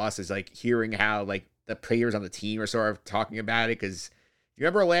actual loss is like hearing how like the players on the team are sort of talking about it. Because you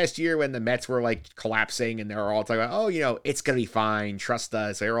remember last year when the Mets were like collapsing and they were all talking about, oh, you know, it's gonna be fine, trust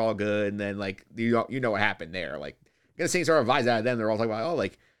us, they're all good, and then like you know what happened there, like. Gonna say sort of vibes out of them. They're all talking about,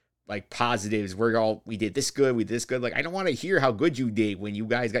 like positives. We did this good. We did this good. Like, I don't want to hear how good you did when you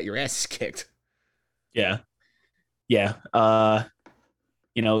guys got your asses kicked. Yeah.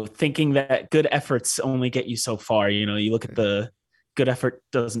 You know, thinking that good efforts only get you so far. You know, you look at the good effort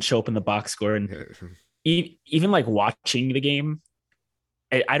doesn't show up in the box score, and even like watching the game,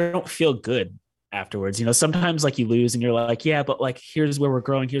 I don't feel good afterwards. You know, sometimes like you lose and you're like, yeah, but like here's where we're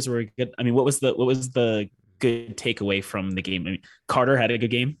growing. Here's where we're good. I mean, what was the good takeaway from the game? I mean, Carter had a good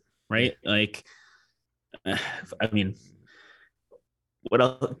game, right? Like, I mean, what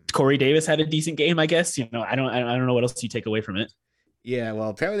else? Corey Davis had a decent game, I guess. You know, I don't know what else you take away from it. Yeah, well,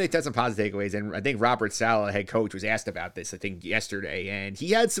 apparently they had some positive takeaways, and I think Robert Saleh, head coach, was asked about this, I think, yesterday, and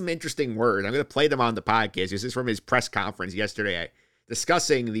he had some interesting words. I'm going to play them on the podcast. This is from his press conference yesterday,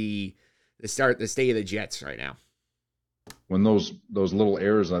 discussing the state of the Jets right now. When those little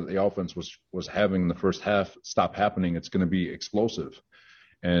errors that the offense was having in the first half stop happening, it's going to be explosive,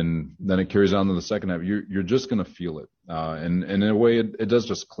 and then it carries on to the second half. You're just going to feel it, and in a way, it does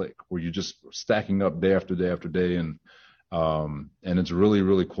just click where you're just stacking up day after day after day, and it's really,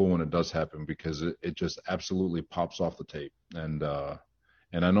 really cool when it does happen, because it just absolutely pops off the tape, and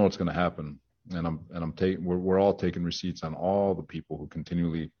I know it's going to happen, and we're all taking receipts on all the people who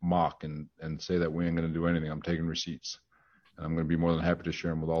continually mock and say that we ain't going to do anything. I'm taking receipts. And I'm going to be more than happy to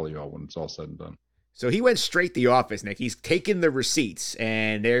share them with all of y'all when it's all said and done. So he went straight to the office, Nick. He's taking the receipts,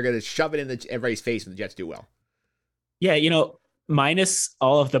 and they're going to shove it in everybody's face when the Jets do well. Yeah, you know, minus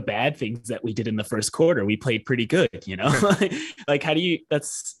all of the bad things that we did in the first quarter, we played pretty good, you know? Like, how do you –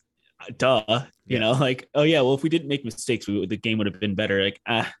 that's duh, you know? Like, oh, yeah, well, if we didn't make mistakes, the game would have been better. Like,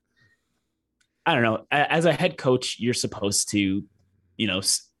 I don't know. As a head coach, you're supposed to, you know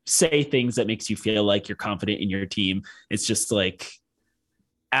 – say things that makes you feel like you're confident in your team. It's just like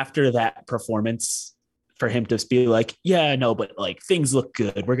after that performance, for him to be like, yeah, no, but like things look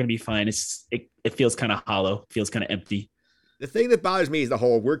good, we're gonna be fine. It feels kind of hollow, feels kind of empty. The thing that bothers me is the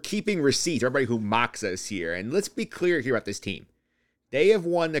whole we're keeping receipts. Everybody who mocks us here, and let's be clear here about this team. They have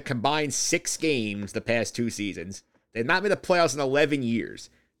won the combined 6 games the past 2 seasons. They've not made the playoffs in 11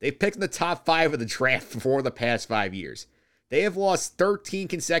 years. They've picked in the top 5 of the draft for the past 5 years. They have lost 13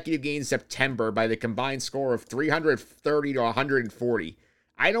 consecutive games in September by the combined score of 330 to 140.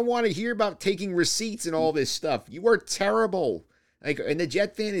 I don't want to hear about taking receipts and all this stuff. You are terrible. Like, and the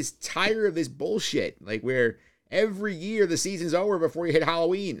Jet fan is tired of this bullshit. Like, where every year the season's over before you hit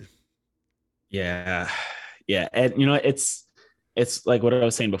Halloween. Yeah. And you know, it's like what I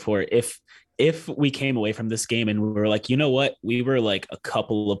was saying before. If we came away from this game and we were like, you know what, we were like a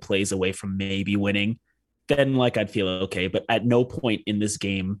couple of plays away from maybe winning, then like I'd feel okay. But at no point in this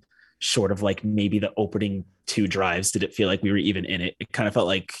game, short of like maybe the opening 2 drives, did it feel like we were even in it. It kind of felt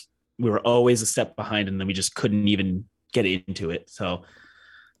like we were always a step behind, and then we just couldn't even get into it. So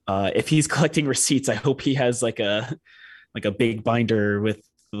if he's collecting receipts, I hope he has like a big binder with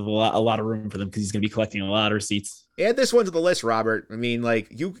a lot of room for them, because he's going to be collecting a lot of receipts. Add this one to the list, Robert. I mean,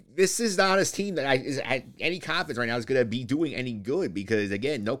 like, this is not a team that is at any confidence right now is going to be doing any good because,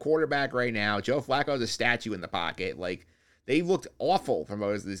 again, no quarterback right now. Joe Flacco is a statue in the pocket. Like, they looked awful for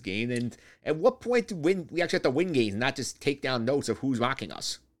most of this game. And at what point do we actually have to win games and not just take down notes of who's mocking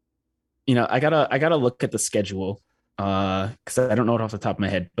us? You know, I gotta look at the schedule because I don't know it off the top of my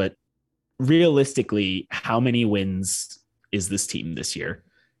head. But realistically, how many wins is this team this year?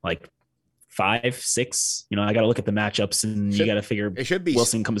 Like 5, 6? You know, I got to look at the matchups and you got to figure it should be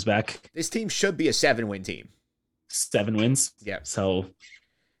Wilson comes back. This team should be a 7-win team. 7 wins? Yeah. So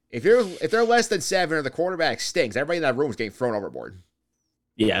if they're less than 7 or the quarterback stinks, everybody in that room is getting thrown overboard.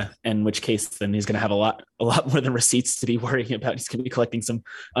 Yeah, in which case then he's going to have a lot more than receipts to be worrying about. He's going to be collecting some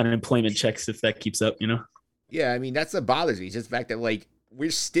unemployment checks if that keeps up, you know? Yeah, I mean, that's what bothers me. It's just the fact that, like,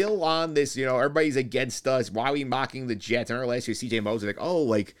 we're still on this, you know, everybody's against us. Why are we mocking the Jets? And our last year, CJ Moses, like, oh,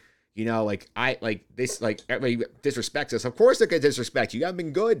 like, you know, like, everybody disrespects us. Of course they're going to disrespect you. You haven't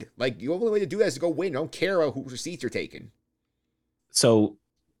been good. Like, the only way to do that is to go win. Don't care whose receipts you're taking. So,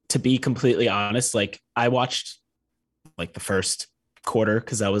 to be completely honest, like, I watched, like, the first quarter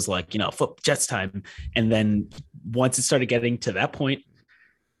because I was like, you know, Jets time. And then once it started getting to that point,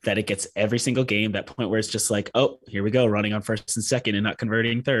 that it gets every single game, that point where it's just like, oh, here we go, running on first and second and not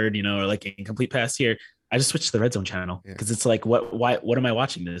converting third, you know, or like incomplete pass here. I just switched to the red zone channel because it's like, what am I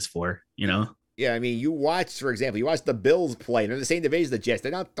watching this for? You know? Yeah, I mean, you watch the Bills play, and they're the same division as the Jets. They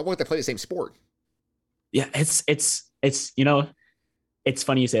don't want to play the same sport. Yeah, it's you know, it's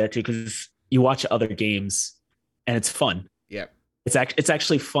funny you say that too because you watch other games and it's fun. Yeah. It's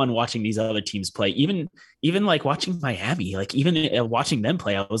actually fun watching these other teams play. Even like watching Miami, like even watching them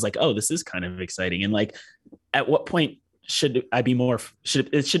play, I was like, oh, this is kind of exciting. And like, at what point should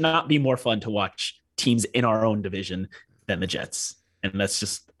it should not be more fun to watch teams in our own division than the Jets? And that's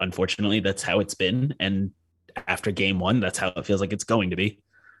just, unfortunately, that's how it's been. And after game 1, that's how it feels like it's going to be.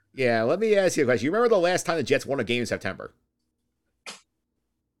 Yeah. Let me ask you a question. You remember the last time the Jets won a game in September?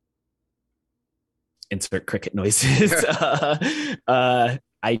 Insert cricket noises. I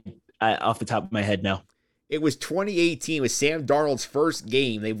off the top of my head, no. It was 2018 with Sam Darnold's first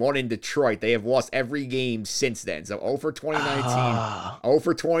game. They won in Detroit. They have lost every game since then. So 0 for 2019, 0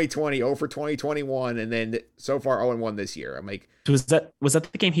 for 2020, 0 for 2021, and then so far 0-1 this year. I'm like, was that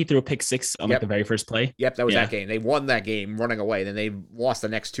the game he threw a pick 6 on like the very first play? Yep, that was that game. They won that game running away. Then they lost the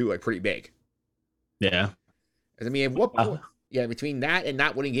next 2 like pretty big. Yeah. I mean, what? Between that and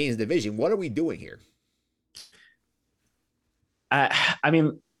not winning games in the division, what are we doing here? I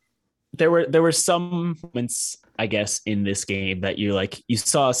mean, there were some moments, I guess, in this game that you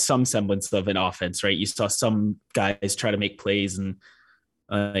saw some semblance of an offense, right? You saw some guys try to make plays and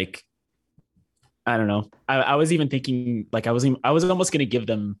like, I don't know. I was even thinking like I was almost going to give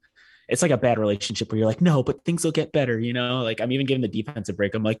them. It's like a bad relationship where you're like, no, but things will get better, you know. Like I'm even giving the defense a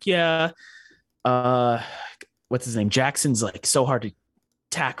break. I'm like, yeah, what's his name? Jackson's like so hard to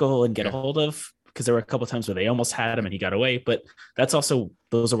tackle and get a hold of. Because there were a couple of times where they almost had him and he got away, but those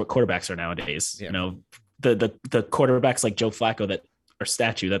are what quarterbacks are nowadays. Yeah. You know, the quarterbacks like Joe Flacco that are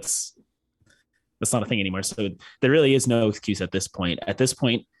statue. That's not a thing anymore. So there really is no excuse at this point. At this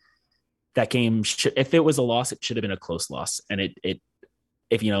point, that game if it was a loss, it should have been a close loss. And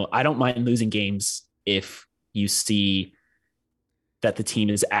if you know, I don't mind losing games if you see that the team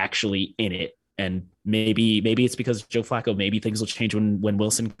is actually in it, and maybe it's because Joe Flacco. Maybe things will change when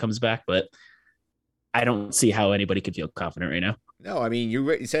Wilson comes back, but I don't see how anybody could feel confident right now. No, I mean,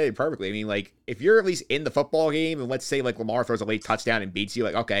 you said it perfectly. I mean, like, if you're at least in the football game and let's say, like, Lamar throws a late touchdown and beats you,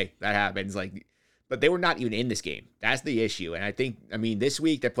 like, okay, that happens. Like, but they were not even in this game. That's the issue. And I think, I mean, this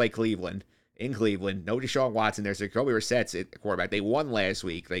week they play Cleveland, no Deshaun Watson. There's Jacoby Brissett's at the quarterback. They won last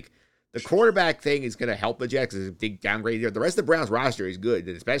week. Like, the quarterback thing is going to help the Jets because it's a big downgrade there. The rest of the Browns roster is good,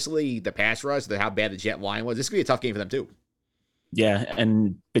 especially the pass rush, how bad the Jet line was. This could be a tough game for them, too. Yeah,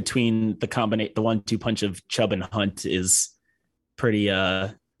 and between the 1-2 punch of Chubb and Hunt is pretty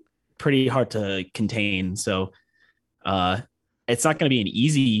hard to contain. So it's not going to be an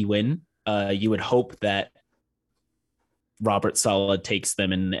easy win. You would hope that Robert Saleh takes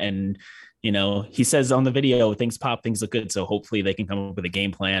them and you know, he says on the video, things pop, things look good. So hopefully they can come up with a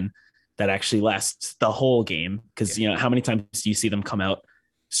game plan that actually lasts the whole game. Because, you know, how many times do you see them come out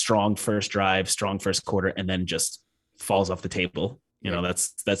strong first drive, strong first quarter, and then just falls off the table? You know,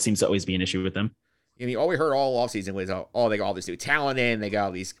 that seems to always be an issue with them. I mean, all we heard all offseason was, oh, they got all this new talent in. They got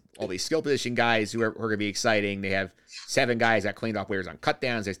all these skill position guys who are going to be exciting. They have 7 guys that cleaned up waivers on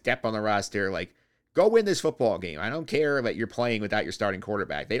cutdowns. There's depth on the roster. Like, go win this football game. I don't care that you're playing without your starting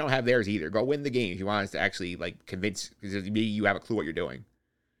quarterback. They don't have theirs either. Go win the game if you want us to actually, like, convince, because maybe you have a clue what you're doing.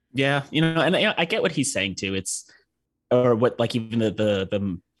 Yeah, you know, and I get what he's saying, too. or what like even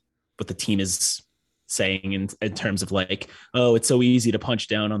the what the team is saying in terms of like, oh, it's so easy to punch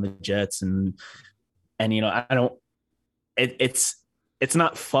down on the Jets and I don't. It's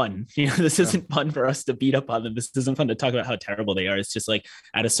not fun. This isn't fun for us to beat up on them. This isn't fun to talk about how terrible they are. It's just like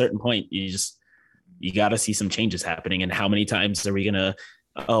at a certain point, you got to see some changes happening. And how many times are we gonna?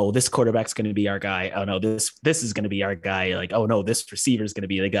 Oh, this quarterback's going to be our guy. Oh no, this is going to be our guy. Like, oh no, this receiver is going to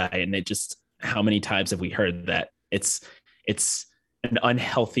be the guy. And it just, how many times have we heard that? It's an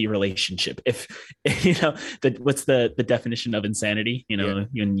unhealthy relationship. If what's the definition of insanity?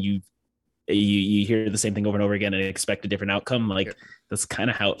 When you hear the same thing over and over again and expect a different outcome. Like that's kind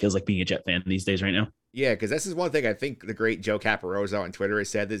of how it feels like being a Jet fan these days right now. Yeah, because this is one thing I think the great Joe Caparoso on Twitter has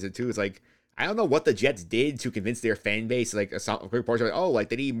said this too. Is like, I don't know what the Jets did to convince their fan base. Like a quick portion, like, oh, like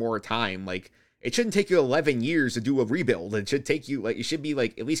they need more time. Like it shouldn't take you 11 years to do a rebuild. It should take you it should be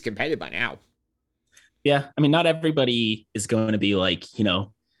like at least competitive by now. Yeah, I mean, not everybody is going to be like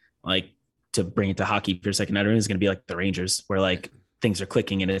like to bring it to hockey for a second. Not everyone is going to be like the Rangers, where like things are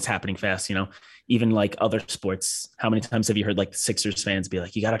clicking and it's happening fast. Even like other sports, how many times have you heard like the Sixers fans be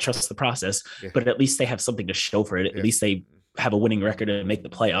like, you got to trust the process, but at least they have something to show for it. At least they have a winning record and make the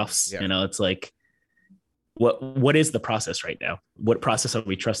playoffs. It's like, what is the process right now? What process are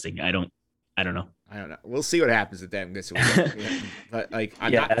we trusting? I don't know. We'll see what happens with them this week. But like,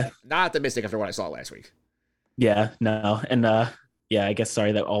 I'm not optimistic after what I saw last week. Yeah, no. And I guess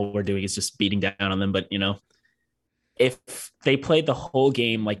sorry that all we're doing is just beating down on them. But if they played the whole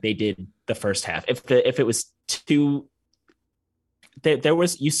game like they did the first half, if it was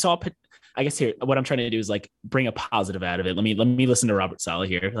you saw, I guess here, what I'm trying to do is like bring a positive out of it. Let me listen to Robert Saleh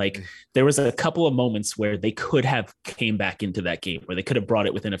here. Like there was a couple of moments where they could have came back into that game, where they could have brought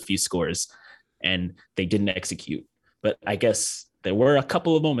it within a few scores and they didn't execute. But I guess there were a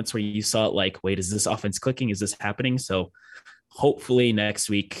couple of moments where you saw it like, wait, is this offense clicking? Is this happening? So hopefully next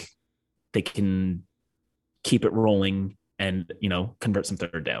week they can keep it rolling and, convert some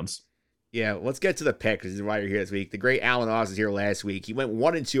third downs. Yeah, let's get to the pick. This is why you're here this week. The great Alan Oz was here last week. He went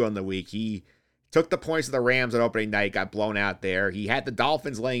 1-2 on the week. He took the points of the Rams on opening night, got blown out there. He had the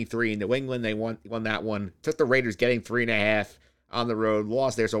Dolphins laying 3 in New England. They won that one. Took the Raiders getting 3.5 on the road.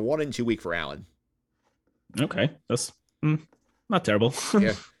 Lost there. So 1-2 week for Alan. Okay, that's not terrible.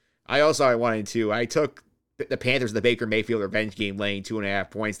 Yeah, I also had 1-2. I took the Panthers, the Baker Mayfield revenge game, laying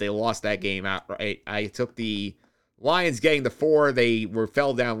 2.5 points. They lost that game outright. I took the Lions getting the 4. They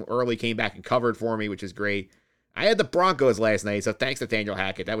fell down early, came back and covered for me, which is great. I had the Broncos last night, so thanks to Nathaniel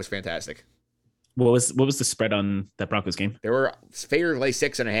Hackett. That was fantastic. What was the spread on that Broncos game? They were favored to lay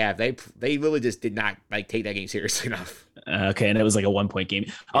 6.5. They really just did not take that game seriously enough. Okay, and it was like a 1-point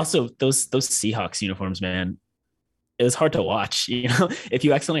game. Also, those Seahawks uniforms, man, it was hard to watch. If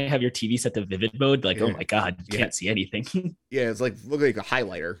you accidentally have your TV set to vivid mode, like, oh my God, you can't see anything. Yeah, it's like looking like a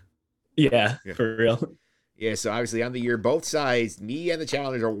highlighter. Yeah, for real. Yeah, so obviously on the year, both sides, me and the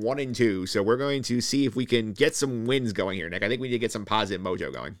challengers are 1-2. So we're going to see if we can get some wins going here, Nick. I think we need to get some positive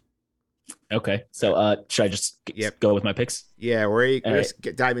mojo going. Okay, so should I just go with my picks? Yeah, dive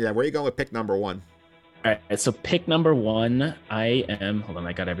into that. Where are you going with pick number 1? All right, so pick number 1, hold on,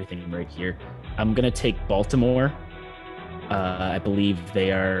 I got everything right here. I'm going to take Baltimore. I believe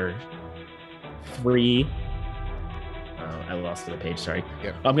they are 3. I lost the page, sorry.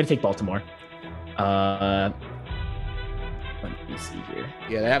 Yep. I'm going to take Baltimore. Let me see here.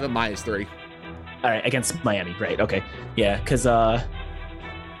 Yeah, they have a -3. All right, against Miami, right? Okay, yeah, because I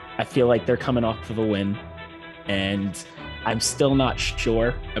feel like they're coming off of a win, and I'm still not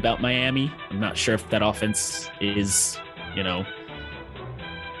sure about Miami. I'm not sure if that offense is,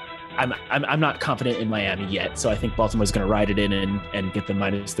 I'm not confident in Miami yet, so I think Baltimore's going to ride it in and get the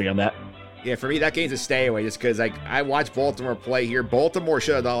 -3 on that. Yeah, for me, that game's a stay away just because I watched Baltimore play here. Baltimore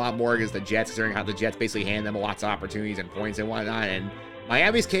should have done a lot more against the Jets, considering how the Jets basically hand them lots of opportunities and points and whatnot. And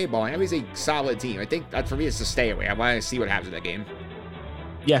Miami's capable. Miami's a solid team. I think that for me, it's a stay away. I want to see what happens in that game.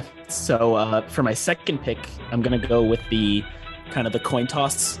 Yeah, so for my second pick, I'm going to go with the kind of the coin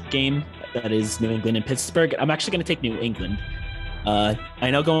toss game that is New England and Pittsburgh. I'm actually going to take New England.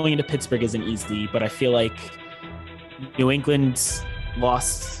 I know going into Pittsburgh isn't easy, but I feel like New England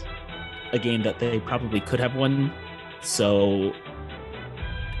lost a game that they probably could have won. So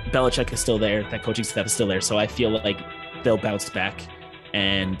Belichick is still there. That coaching staff is still there. So I feel like they'll bounce back,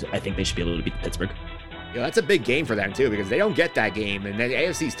 and I think they should be able to beat Pittsburgh. Yeah, that's a big game for them, too, because they don't get that game, and the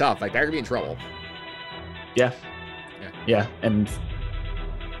AFC's tough. Like, they're going to be in trouble. Yeah, and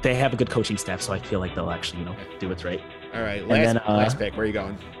they have a good coaching staff, so I feel like they'll actually, do what's right. All right, last pick. Where are you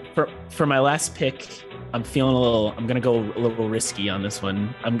going? For my last pick, I'm going to go a little risky on this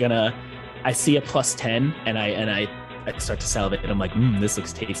one. I see a +10, and I I start to salivate and I'm like, this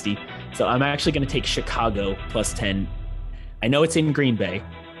looks tasty. So I'm actually going to take Chicago plus 10. I know it's in Green Bay.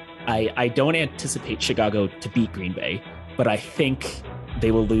 I don't anticipate Chicago to beat Green Bay, but I think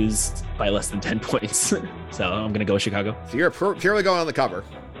they will lose by less than 10 points. So I'm going to go with Chicago. So you're purely going on the cover.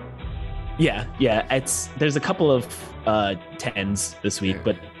 Yeah. There's a couple of 10s this week,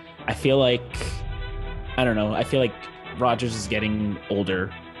 but I feel like, I don't know. I feel like Rodgers is getting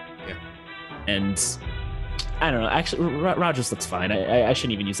older. Yeah. And I don't know. Actually, Rodgers looks fine. I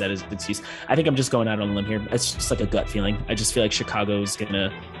shouldn't even use that as an excuse. I think I'm just going out on a limb here. It's just like a gut feeling. I just feel like Chicago's going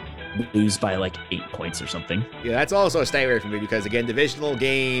to lose by like 8 points or something. Yeah, that's also a stay away from me because, again, divisional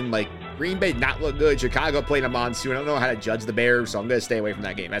game, like Green Bay not look good. Chicago played a monsoon. I don't know how to judge the Bears, so I'm going to stay away from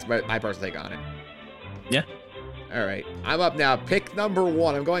that game. That's my personal take on it. Yeah. All right. I'm up now. Pick number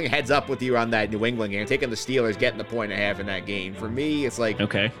 1. I'm going heads up with you on that New England game. I'm taking the Steelers, getting the 1.5 in that game. For me, it's like,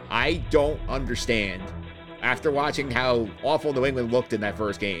 okay, I don't understand, after watching how awful New England looked in that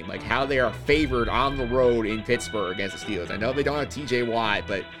first game, like how they are favored on the road in Pittsburgh against the Steelers. I know they don't have TJ Watt,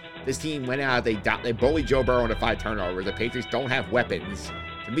 but this team went out, they bullied Joe Burrow into 5 turnovers. The Patriots don't have weapons.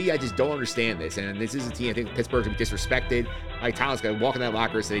 To me, I just don't understand this. And this is a team, I think Pittsburgh's going to be disrespected. Mike Tomlin's going to walk in that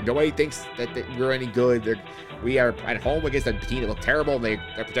locker and say, nobody thinks that we're any good. We are at home against a team that look terrible, and they're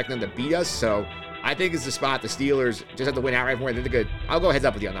projecting them to beat us. So I think it's the spot. The Steelers just have to win outright for it. They're good. I'll go heads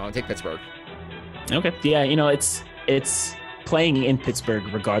up with you on that one. I'll take Pittsburgh. Okay. Yeah, it's playing in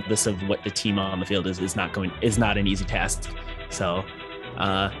Pittsburgh, regardless of what the team on the field is not an easy task. So,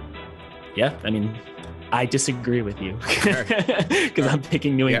 yeah, I mean, I disagree with you because I'm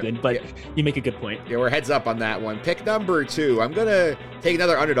picking New England, but you make a good point. Yeah, we're heads up on that one. Pick number 2. I'm going to take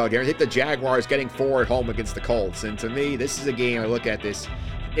another underdog here. I take the Jaguars getting 4 at home against the Colts. And to me, this is a game I look at this.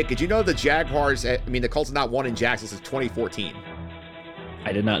 Nick, did you know the Jaguars, the Colts have not won in Jacksonville since 2014?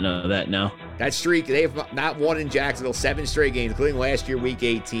 I did not know that, no. That streak, they've not won in Jacksonville 7 straight games, including last year, week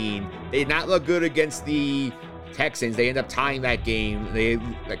 18. They did not look good against the Texans. They end up tying that game. They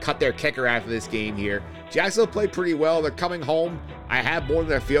cut their kicker after this game here. Jacksonville played pretty well. They're coming home. I have more than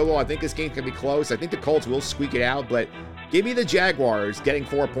their field goal. I think this game can be close. I think the Colts will squeak it out, but give me the Jaguars getting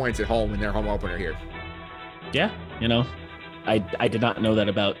 4 points at home in their home opener here. Yeah, I did not know that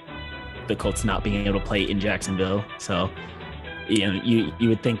about the Colts not being able to play in Jacksonville. So, you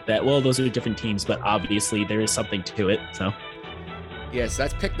would think that, well, those are different teams, but obviously there is something to it. So, yes,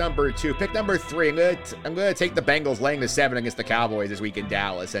 that's pick number 2. Pick number 3. I'm gonna take the Bengals laying the 7 against the Cowboys this week in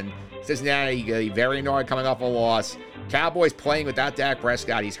Dallas. And Cincinnati, very annoyed coming off a loss. Cowboys playing without Dak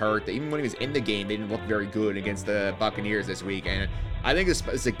Prescott. He's hurt. Even when he was in the game, they didn't look very good against the Buccaneers this week. And I think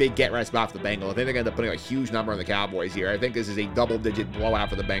it's a big get-right spot for the Bengals. I think they're going to end up putting a huge number on the Cowboys here. I think this is a double-digit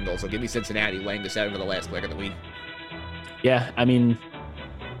blowout for the Bengals. So give me Cincinnati laying the 7 for the last click of the week. Yeah, I mean,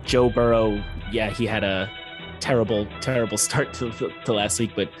 Joe Burrow, he had a terrible start to last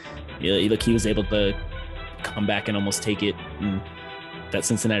week, but look, he was able to come back and almost take it. And that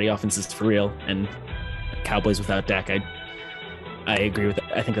Cincinnati offense is for real. And Cowboys without Dak, I agree with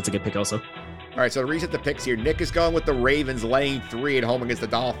that. I think that's a good pick also. All right, so to reset the picks here, Nick is going with the Ravens laying 3 at home against the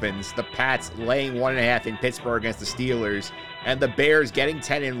Dolphins, the Pats laying 1.5 in Pittsburgh against the Steelers, and the Bears getting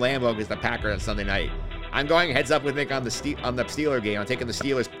 10 in Lambeau against the Packers on Sunday night. I'm going heads up with Nick on the Steeler game. I'm taking the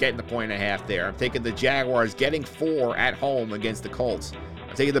Steelers getting the 1.5 there. I'm taking the Jaguars getting 4 at home against the Colts.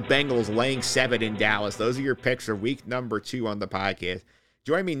 I'm taking the Bengals laying 7 in Dallas. Those are your picks for week number 2 on the podcast.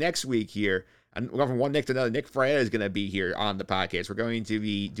 Join me next week here. I'm going from one Nick to another. Nick Frieda is going to be here on the podcast. We're going to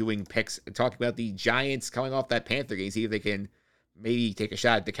be doing picks and talking about the Giants coming off that Panther game, see if they can maybe take a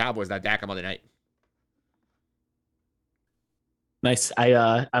shot at the Cowboys, not Dak on Monday night. Nice.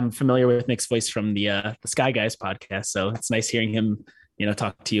 I'm familiar with Nick's voice from the Sky Guys podcast, so it's nice hearing him,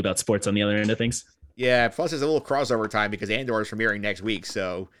 talk to you about sports on the other end of things. Yeah. Plus, there's a little crossover time because Andor is premiering next week,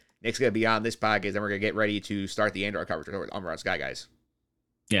 so Nick's going to be on this podcast, and we're going to get ready to start the Andor coverage on Sky Guys.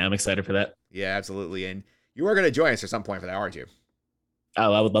 Yeah, I'm excited for that. Yeah, absolutely. And you are going to join us at some point for that, aren't you?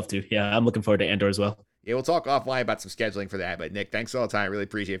 Oh, I would love to. Yeah, I'm looking forward to Andor as well. Yeah, we'll talk offline about some scheduling for that. But Nick, thanks all the time. I really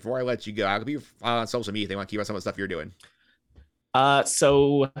appreciate it. Before I let you go, I'll be on social media if they want to keep up some of the stuff you're doing.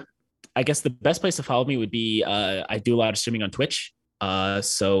 So I guess the best place to follow me would be I do a lot of streaming on Twitch.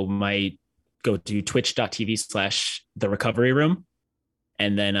 So go to twitch.tv/The Recovery Room.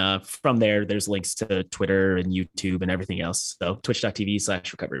 And then from there, there's links to Twitter and YouTube and everything else. So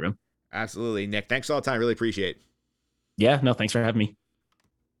twitch.tv/Recovery Room. Absolutely. Nick, thanks all the time. Really appreciate it. Yeah, no, thanks for having me.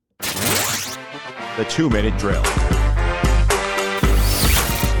 The 2-minute drill.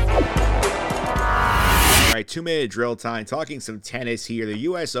 All right, 2-minute drill time. Talking some tennis here. The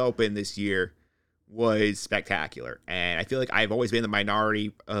U.S. Open this year was spectacular. And I feel like I've always been the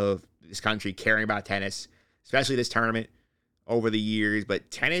minority of this country caring about tennis. especially this tournament over the years.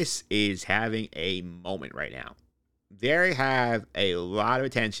 But tennis is having a moment right now. They have a lot of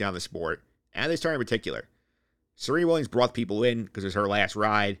attention on the sport, and this tournament in particular. Serena Williams brought people in because it was her last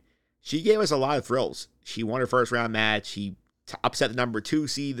ride. She gave us a lot of thrills. She won her first round match. She upset the number 2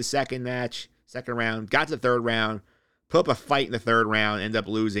 seed the second round, got to the third round, put up a fight in the third round, ended up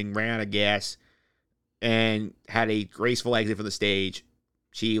losing, ran out of gas, and had a graceful exit from the stage.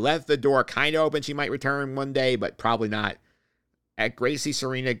 She left the door kind of open. She might return one day, but probably not. Great to see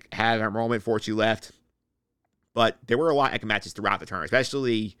Serena have her moment before she left. But there were a lot of matches throughout the tournament,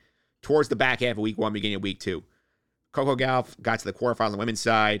 especially towards the back half of week 1, beginning of week 2. Coco Gauff got to the quarterfinals on the women's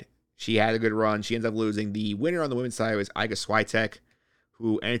side. She had a good run. She ends up losing. The winner on the women's side was Iga Swiatek,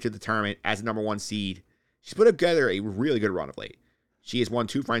 who entered the tournament as the number 1 seed. She's put together a really good run of late. She has won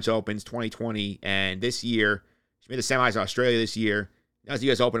 2 French Opens, 2020, and this year, she made the semis in Australia this year. Now the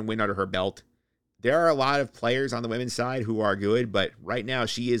U.S. Open win under her belt. There are a lot of players on the women's side who are good, but right now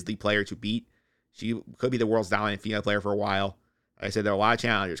she is the player to beat. She could be the world's dominant female player for a while. Like I said, there are a lot of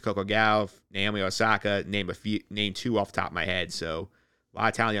challengers. Coco Gauff, Naomi Osaka, name 2 off the top of my head. So a lot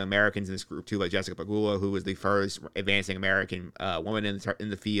of talented young Americans in this group too, like Jessica Pegula, who was the first advancing American woman in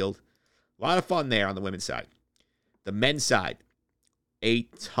the field. A lot of fun there on the women's side. The men's side, a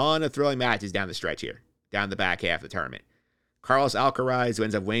ton of thrilling matches down the stretch here, down the back half of the tournament. Carlos Alcaraz, who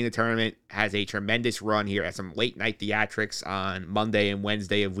ends up winning the tournament, has a tremendous run here at some late night theatrics on Monday and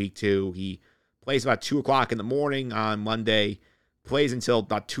Wednesday of week 2. He plays about 2 o'clock in the morning on Monday, plays until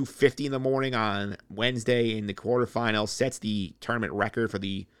about 2:50 in the morning on Wednesday in the quarterfinals, sets the tournament record for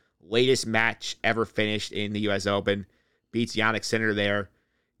the latest match ever finished in the U.S. Open, beats Jannik Sinner there.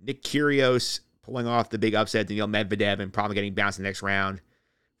 Nick Kyrgios pulling off the big upset, Daniil Medvedev, and probably getting bounced in the next round.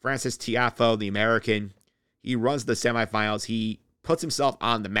 Frances Tiafoe, the American, he runs the semifinals. He puts himself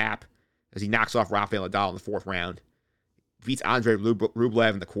on the map as he knocks off Rafael Nadal in the 4th round. Beats Andrei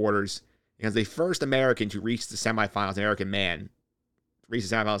Rublev in the quarters. And as the first American to reach the semifinals, American man, reached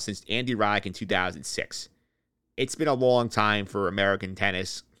the semifinals since Andy Roddick in 2006. It's been a long time for American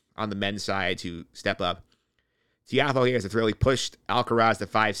tennis on the men's side to step up. Tiafoe here has really pushed Alcaraz to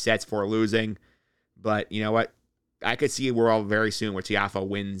 5 sets for losing. But you know what? I could see a world very soon where Tiafoe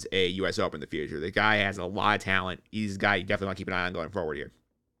wins a U.S. Open in the future. The guy has a lot of talent. He's a guy you definitely want to keep an eye on going forward here.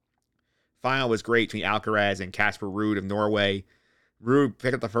 Final was great between Alcaraz and Casper Ruud of Norway. Ruud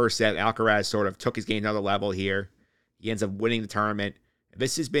picked up the first set. Alcaraz sort of took his game to another level here. He ends up winning the tournament.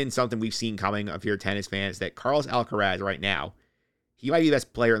 This has been something we've seen coming of your tennis fans, that Carlos Alcaraz right now, he might be the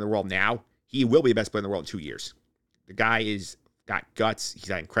best player in the world now. He will be the best player in the world in 2 years. The guy is got guts. He's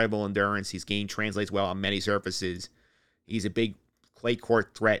got incredible endurance. His game translates well on many surfaces. He's a big clay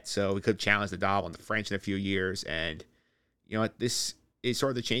court threat, so he could challenge Nadal on the French in a few years. And you know what? This is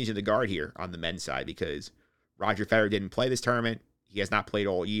sort of the change in the guard here on the men's side, because Roger Federer didn't play this tournament. He has not played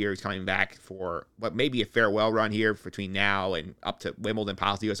all year. He's coming back for what may be a farewell run here between now and up to Wimbledon,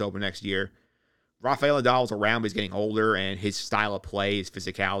 possibly US Open next year. Rafael Nadal's around, but he's getting older, and his style of play, his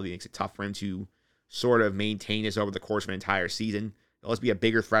physicality, makes it tough for him to sort of maintain this over the course of an entire season. He'll always be a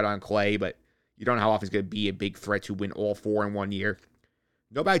bigger threat on clay, but you don't know how often he's going to be a big threat to win all 4 in 1 year.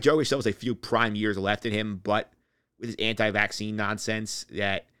 Novak Djokovic still has a few prime years left in him, but with his anti-vaccine nonsense,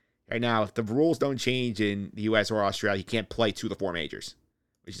 that right now, if the rules don't change in the U.S. or Australia, he can't play 2 of the 4 majors,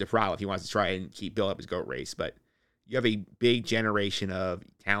 which is a problem if he wants to try and build up his GOAT race. But you have a big generation of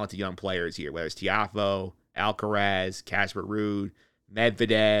talented young players here, whether it's Tiafoe, Alcaraz, Casper Ruud,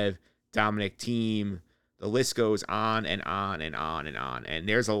 Medvedev, Dominic Thiem. The list goes on and on and on and on. And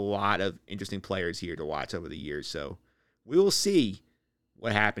there's a lot of interesting players here to watch over the years. So we will see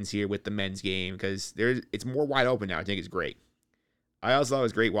what happens here with the men's game, because it's more wide open now. I think it's great. I also thought it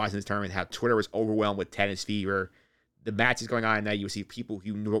was great watching this tournament, how Twitter was overwhelmed with tennis fever. The matches going on now, you would see people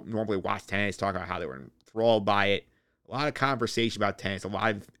who normally watch tennis talk about how they were enthralled by it. A lot of conversation about tennis, a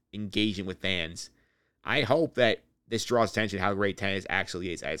lot of engagement with fans. I hope that this draws attention to how great tennis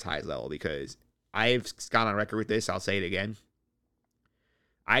actually is at its highest level, because I've gone on record with this. I'll say it again.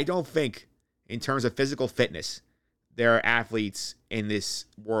 I don't think, in terms of physical fitness, there are athletes in this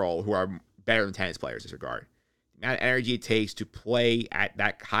world who are better than tennis players in this regard. The amount of energy it takes to play at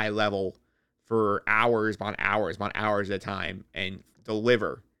that high level for hours upon hours upon hours at a time and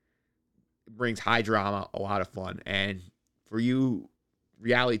deliver brings high drama, a lot of fun. And for you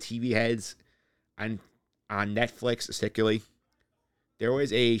reality TV heads on Netflix particularly, there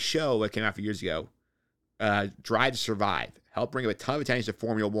was a show that came out a few years ago, Drive to Survive. Helped bring up a ton of attention to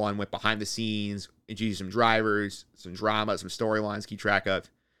Formula One, went behind the scenes, introduced some drivers, some drama, some storylines to keep track of.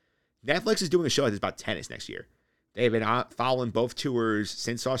 Netflix is doing a show that's about tennis next year. They've been following both tours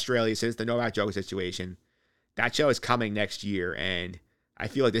since Australia, since the Novak Djokovic situation. That show is coming next year, and I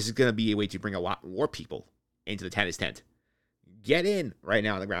feel like this is going to be a way to bring a lot more people into the tennis tent. Get in right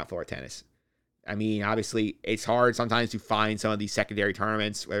now on the ground floor of tennis. I mean, obviously, it's hard sometimes to find some of these secondary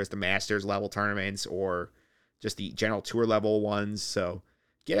tournaments, whether it's the Masters level tournaments or just the general tour level ones. So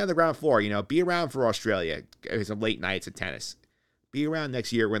get on the ground floor. Be around for Australia. Some late nights at tennis. Be around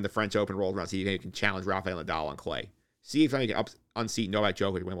next year when the French Open rolls around, so you can challenge Rafael Nadal on clay. See if I can unseat Novak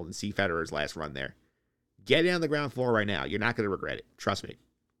Djokovic at Wimbledon. See Federer's last run there. Get in on the ground floor right now. You're not going to regret it. Trust me.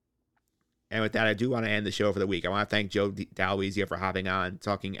 And with that, I do want to end the show for the week. I want to thank Joe Dalwizio for hopping on,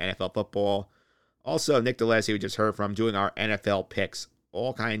 talking NFL football. Also, Nick DeLassy, we just heard from, doing our NFL picks.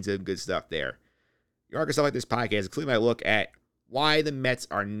 All kinds of good stuff there. You are going to like this podcast, including my look at why the Mets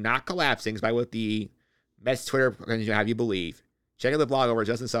are not collapsing, despite what the Mets Twitter can have you believe. Check out the blog over at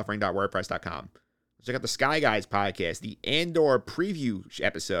justinsuffering.wordpress.com. Check out the Sky Guys podcast. The Andor preview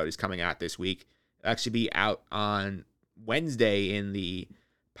episode is coming out this week. It'll actually be out on Wednesday in the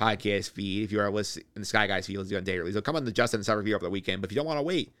podcast feed. If you are listening in the Sky Guys feed, let's do on day release. It'll come on the Justin Suffering review over the weekend. But if you don't want to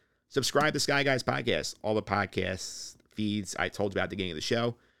wait, subscribe to Sky Guys podcast. All the podcast feeds I told you about at the beginning of the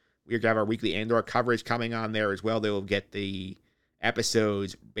show. We're going to have our weekly Andor coverage coming on there as well. They will get the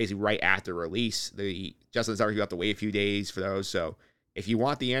episodes basically right after release. The Justin Suffering review have to wait a few days for those. So if you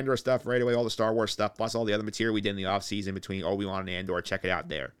want the Andor stuff right away, all the Star Wars stuff, plus all the other material we did in the offseason between Obi-Wan and Andor, check it out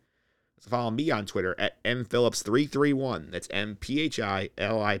there. So follow me on Twitter at mphillips331. That's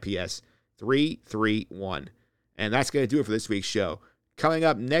MPHILIPS 331. And that's going to do it for this week's show. Coming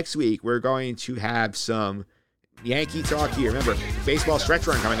up next week, we're going to have some Yankee talk here. Remember, baseball stretch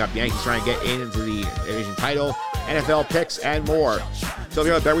run coming up. Yankees trying to get into the division title, NFL picks, and more. So if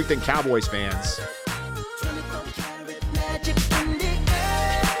you have a better week than Cowboys fans.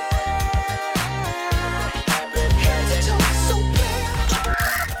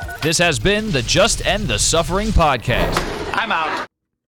 This has been the Just End the Suffering podcast. I'm out.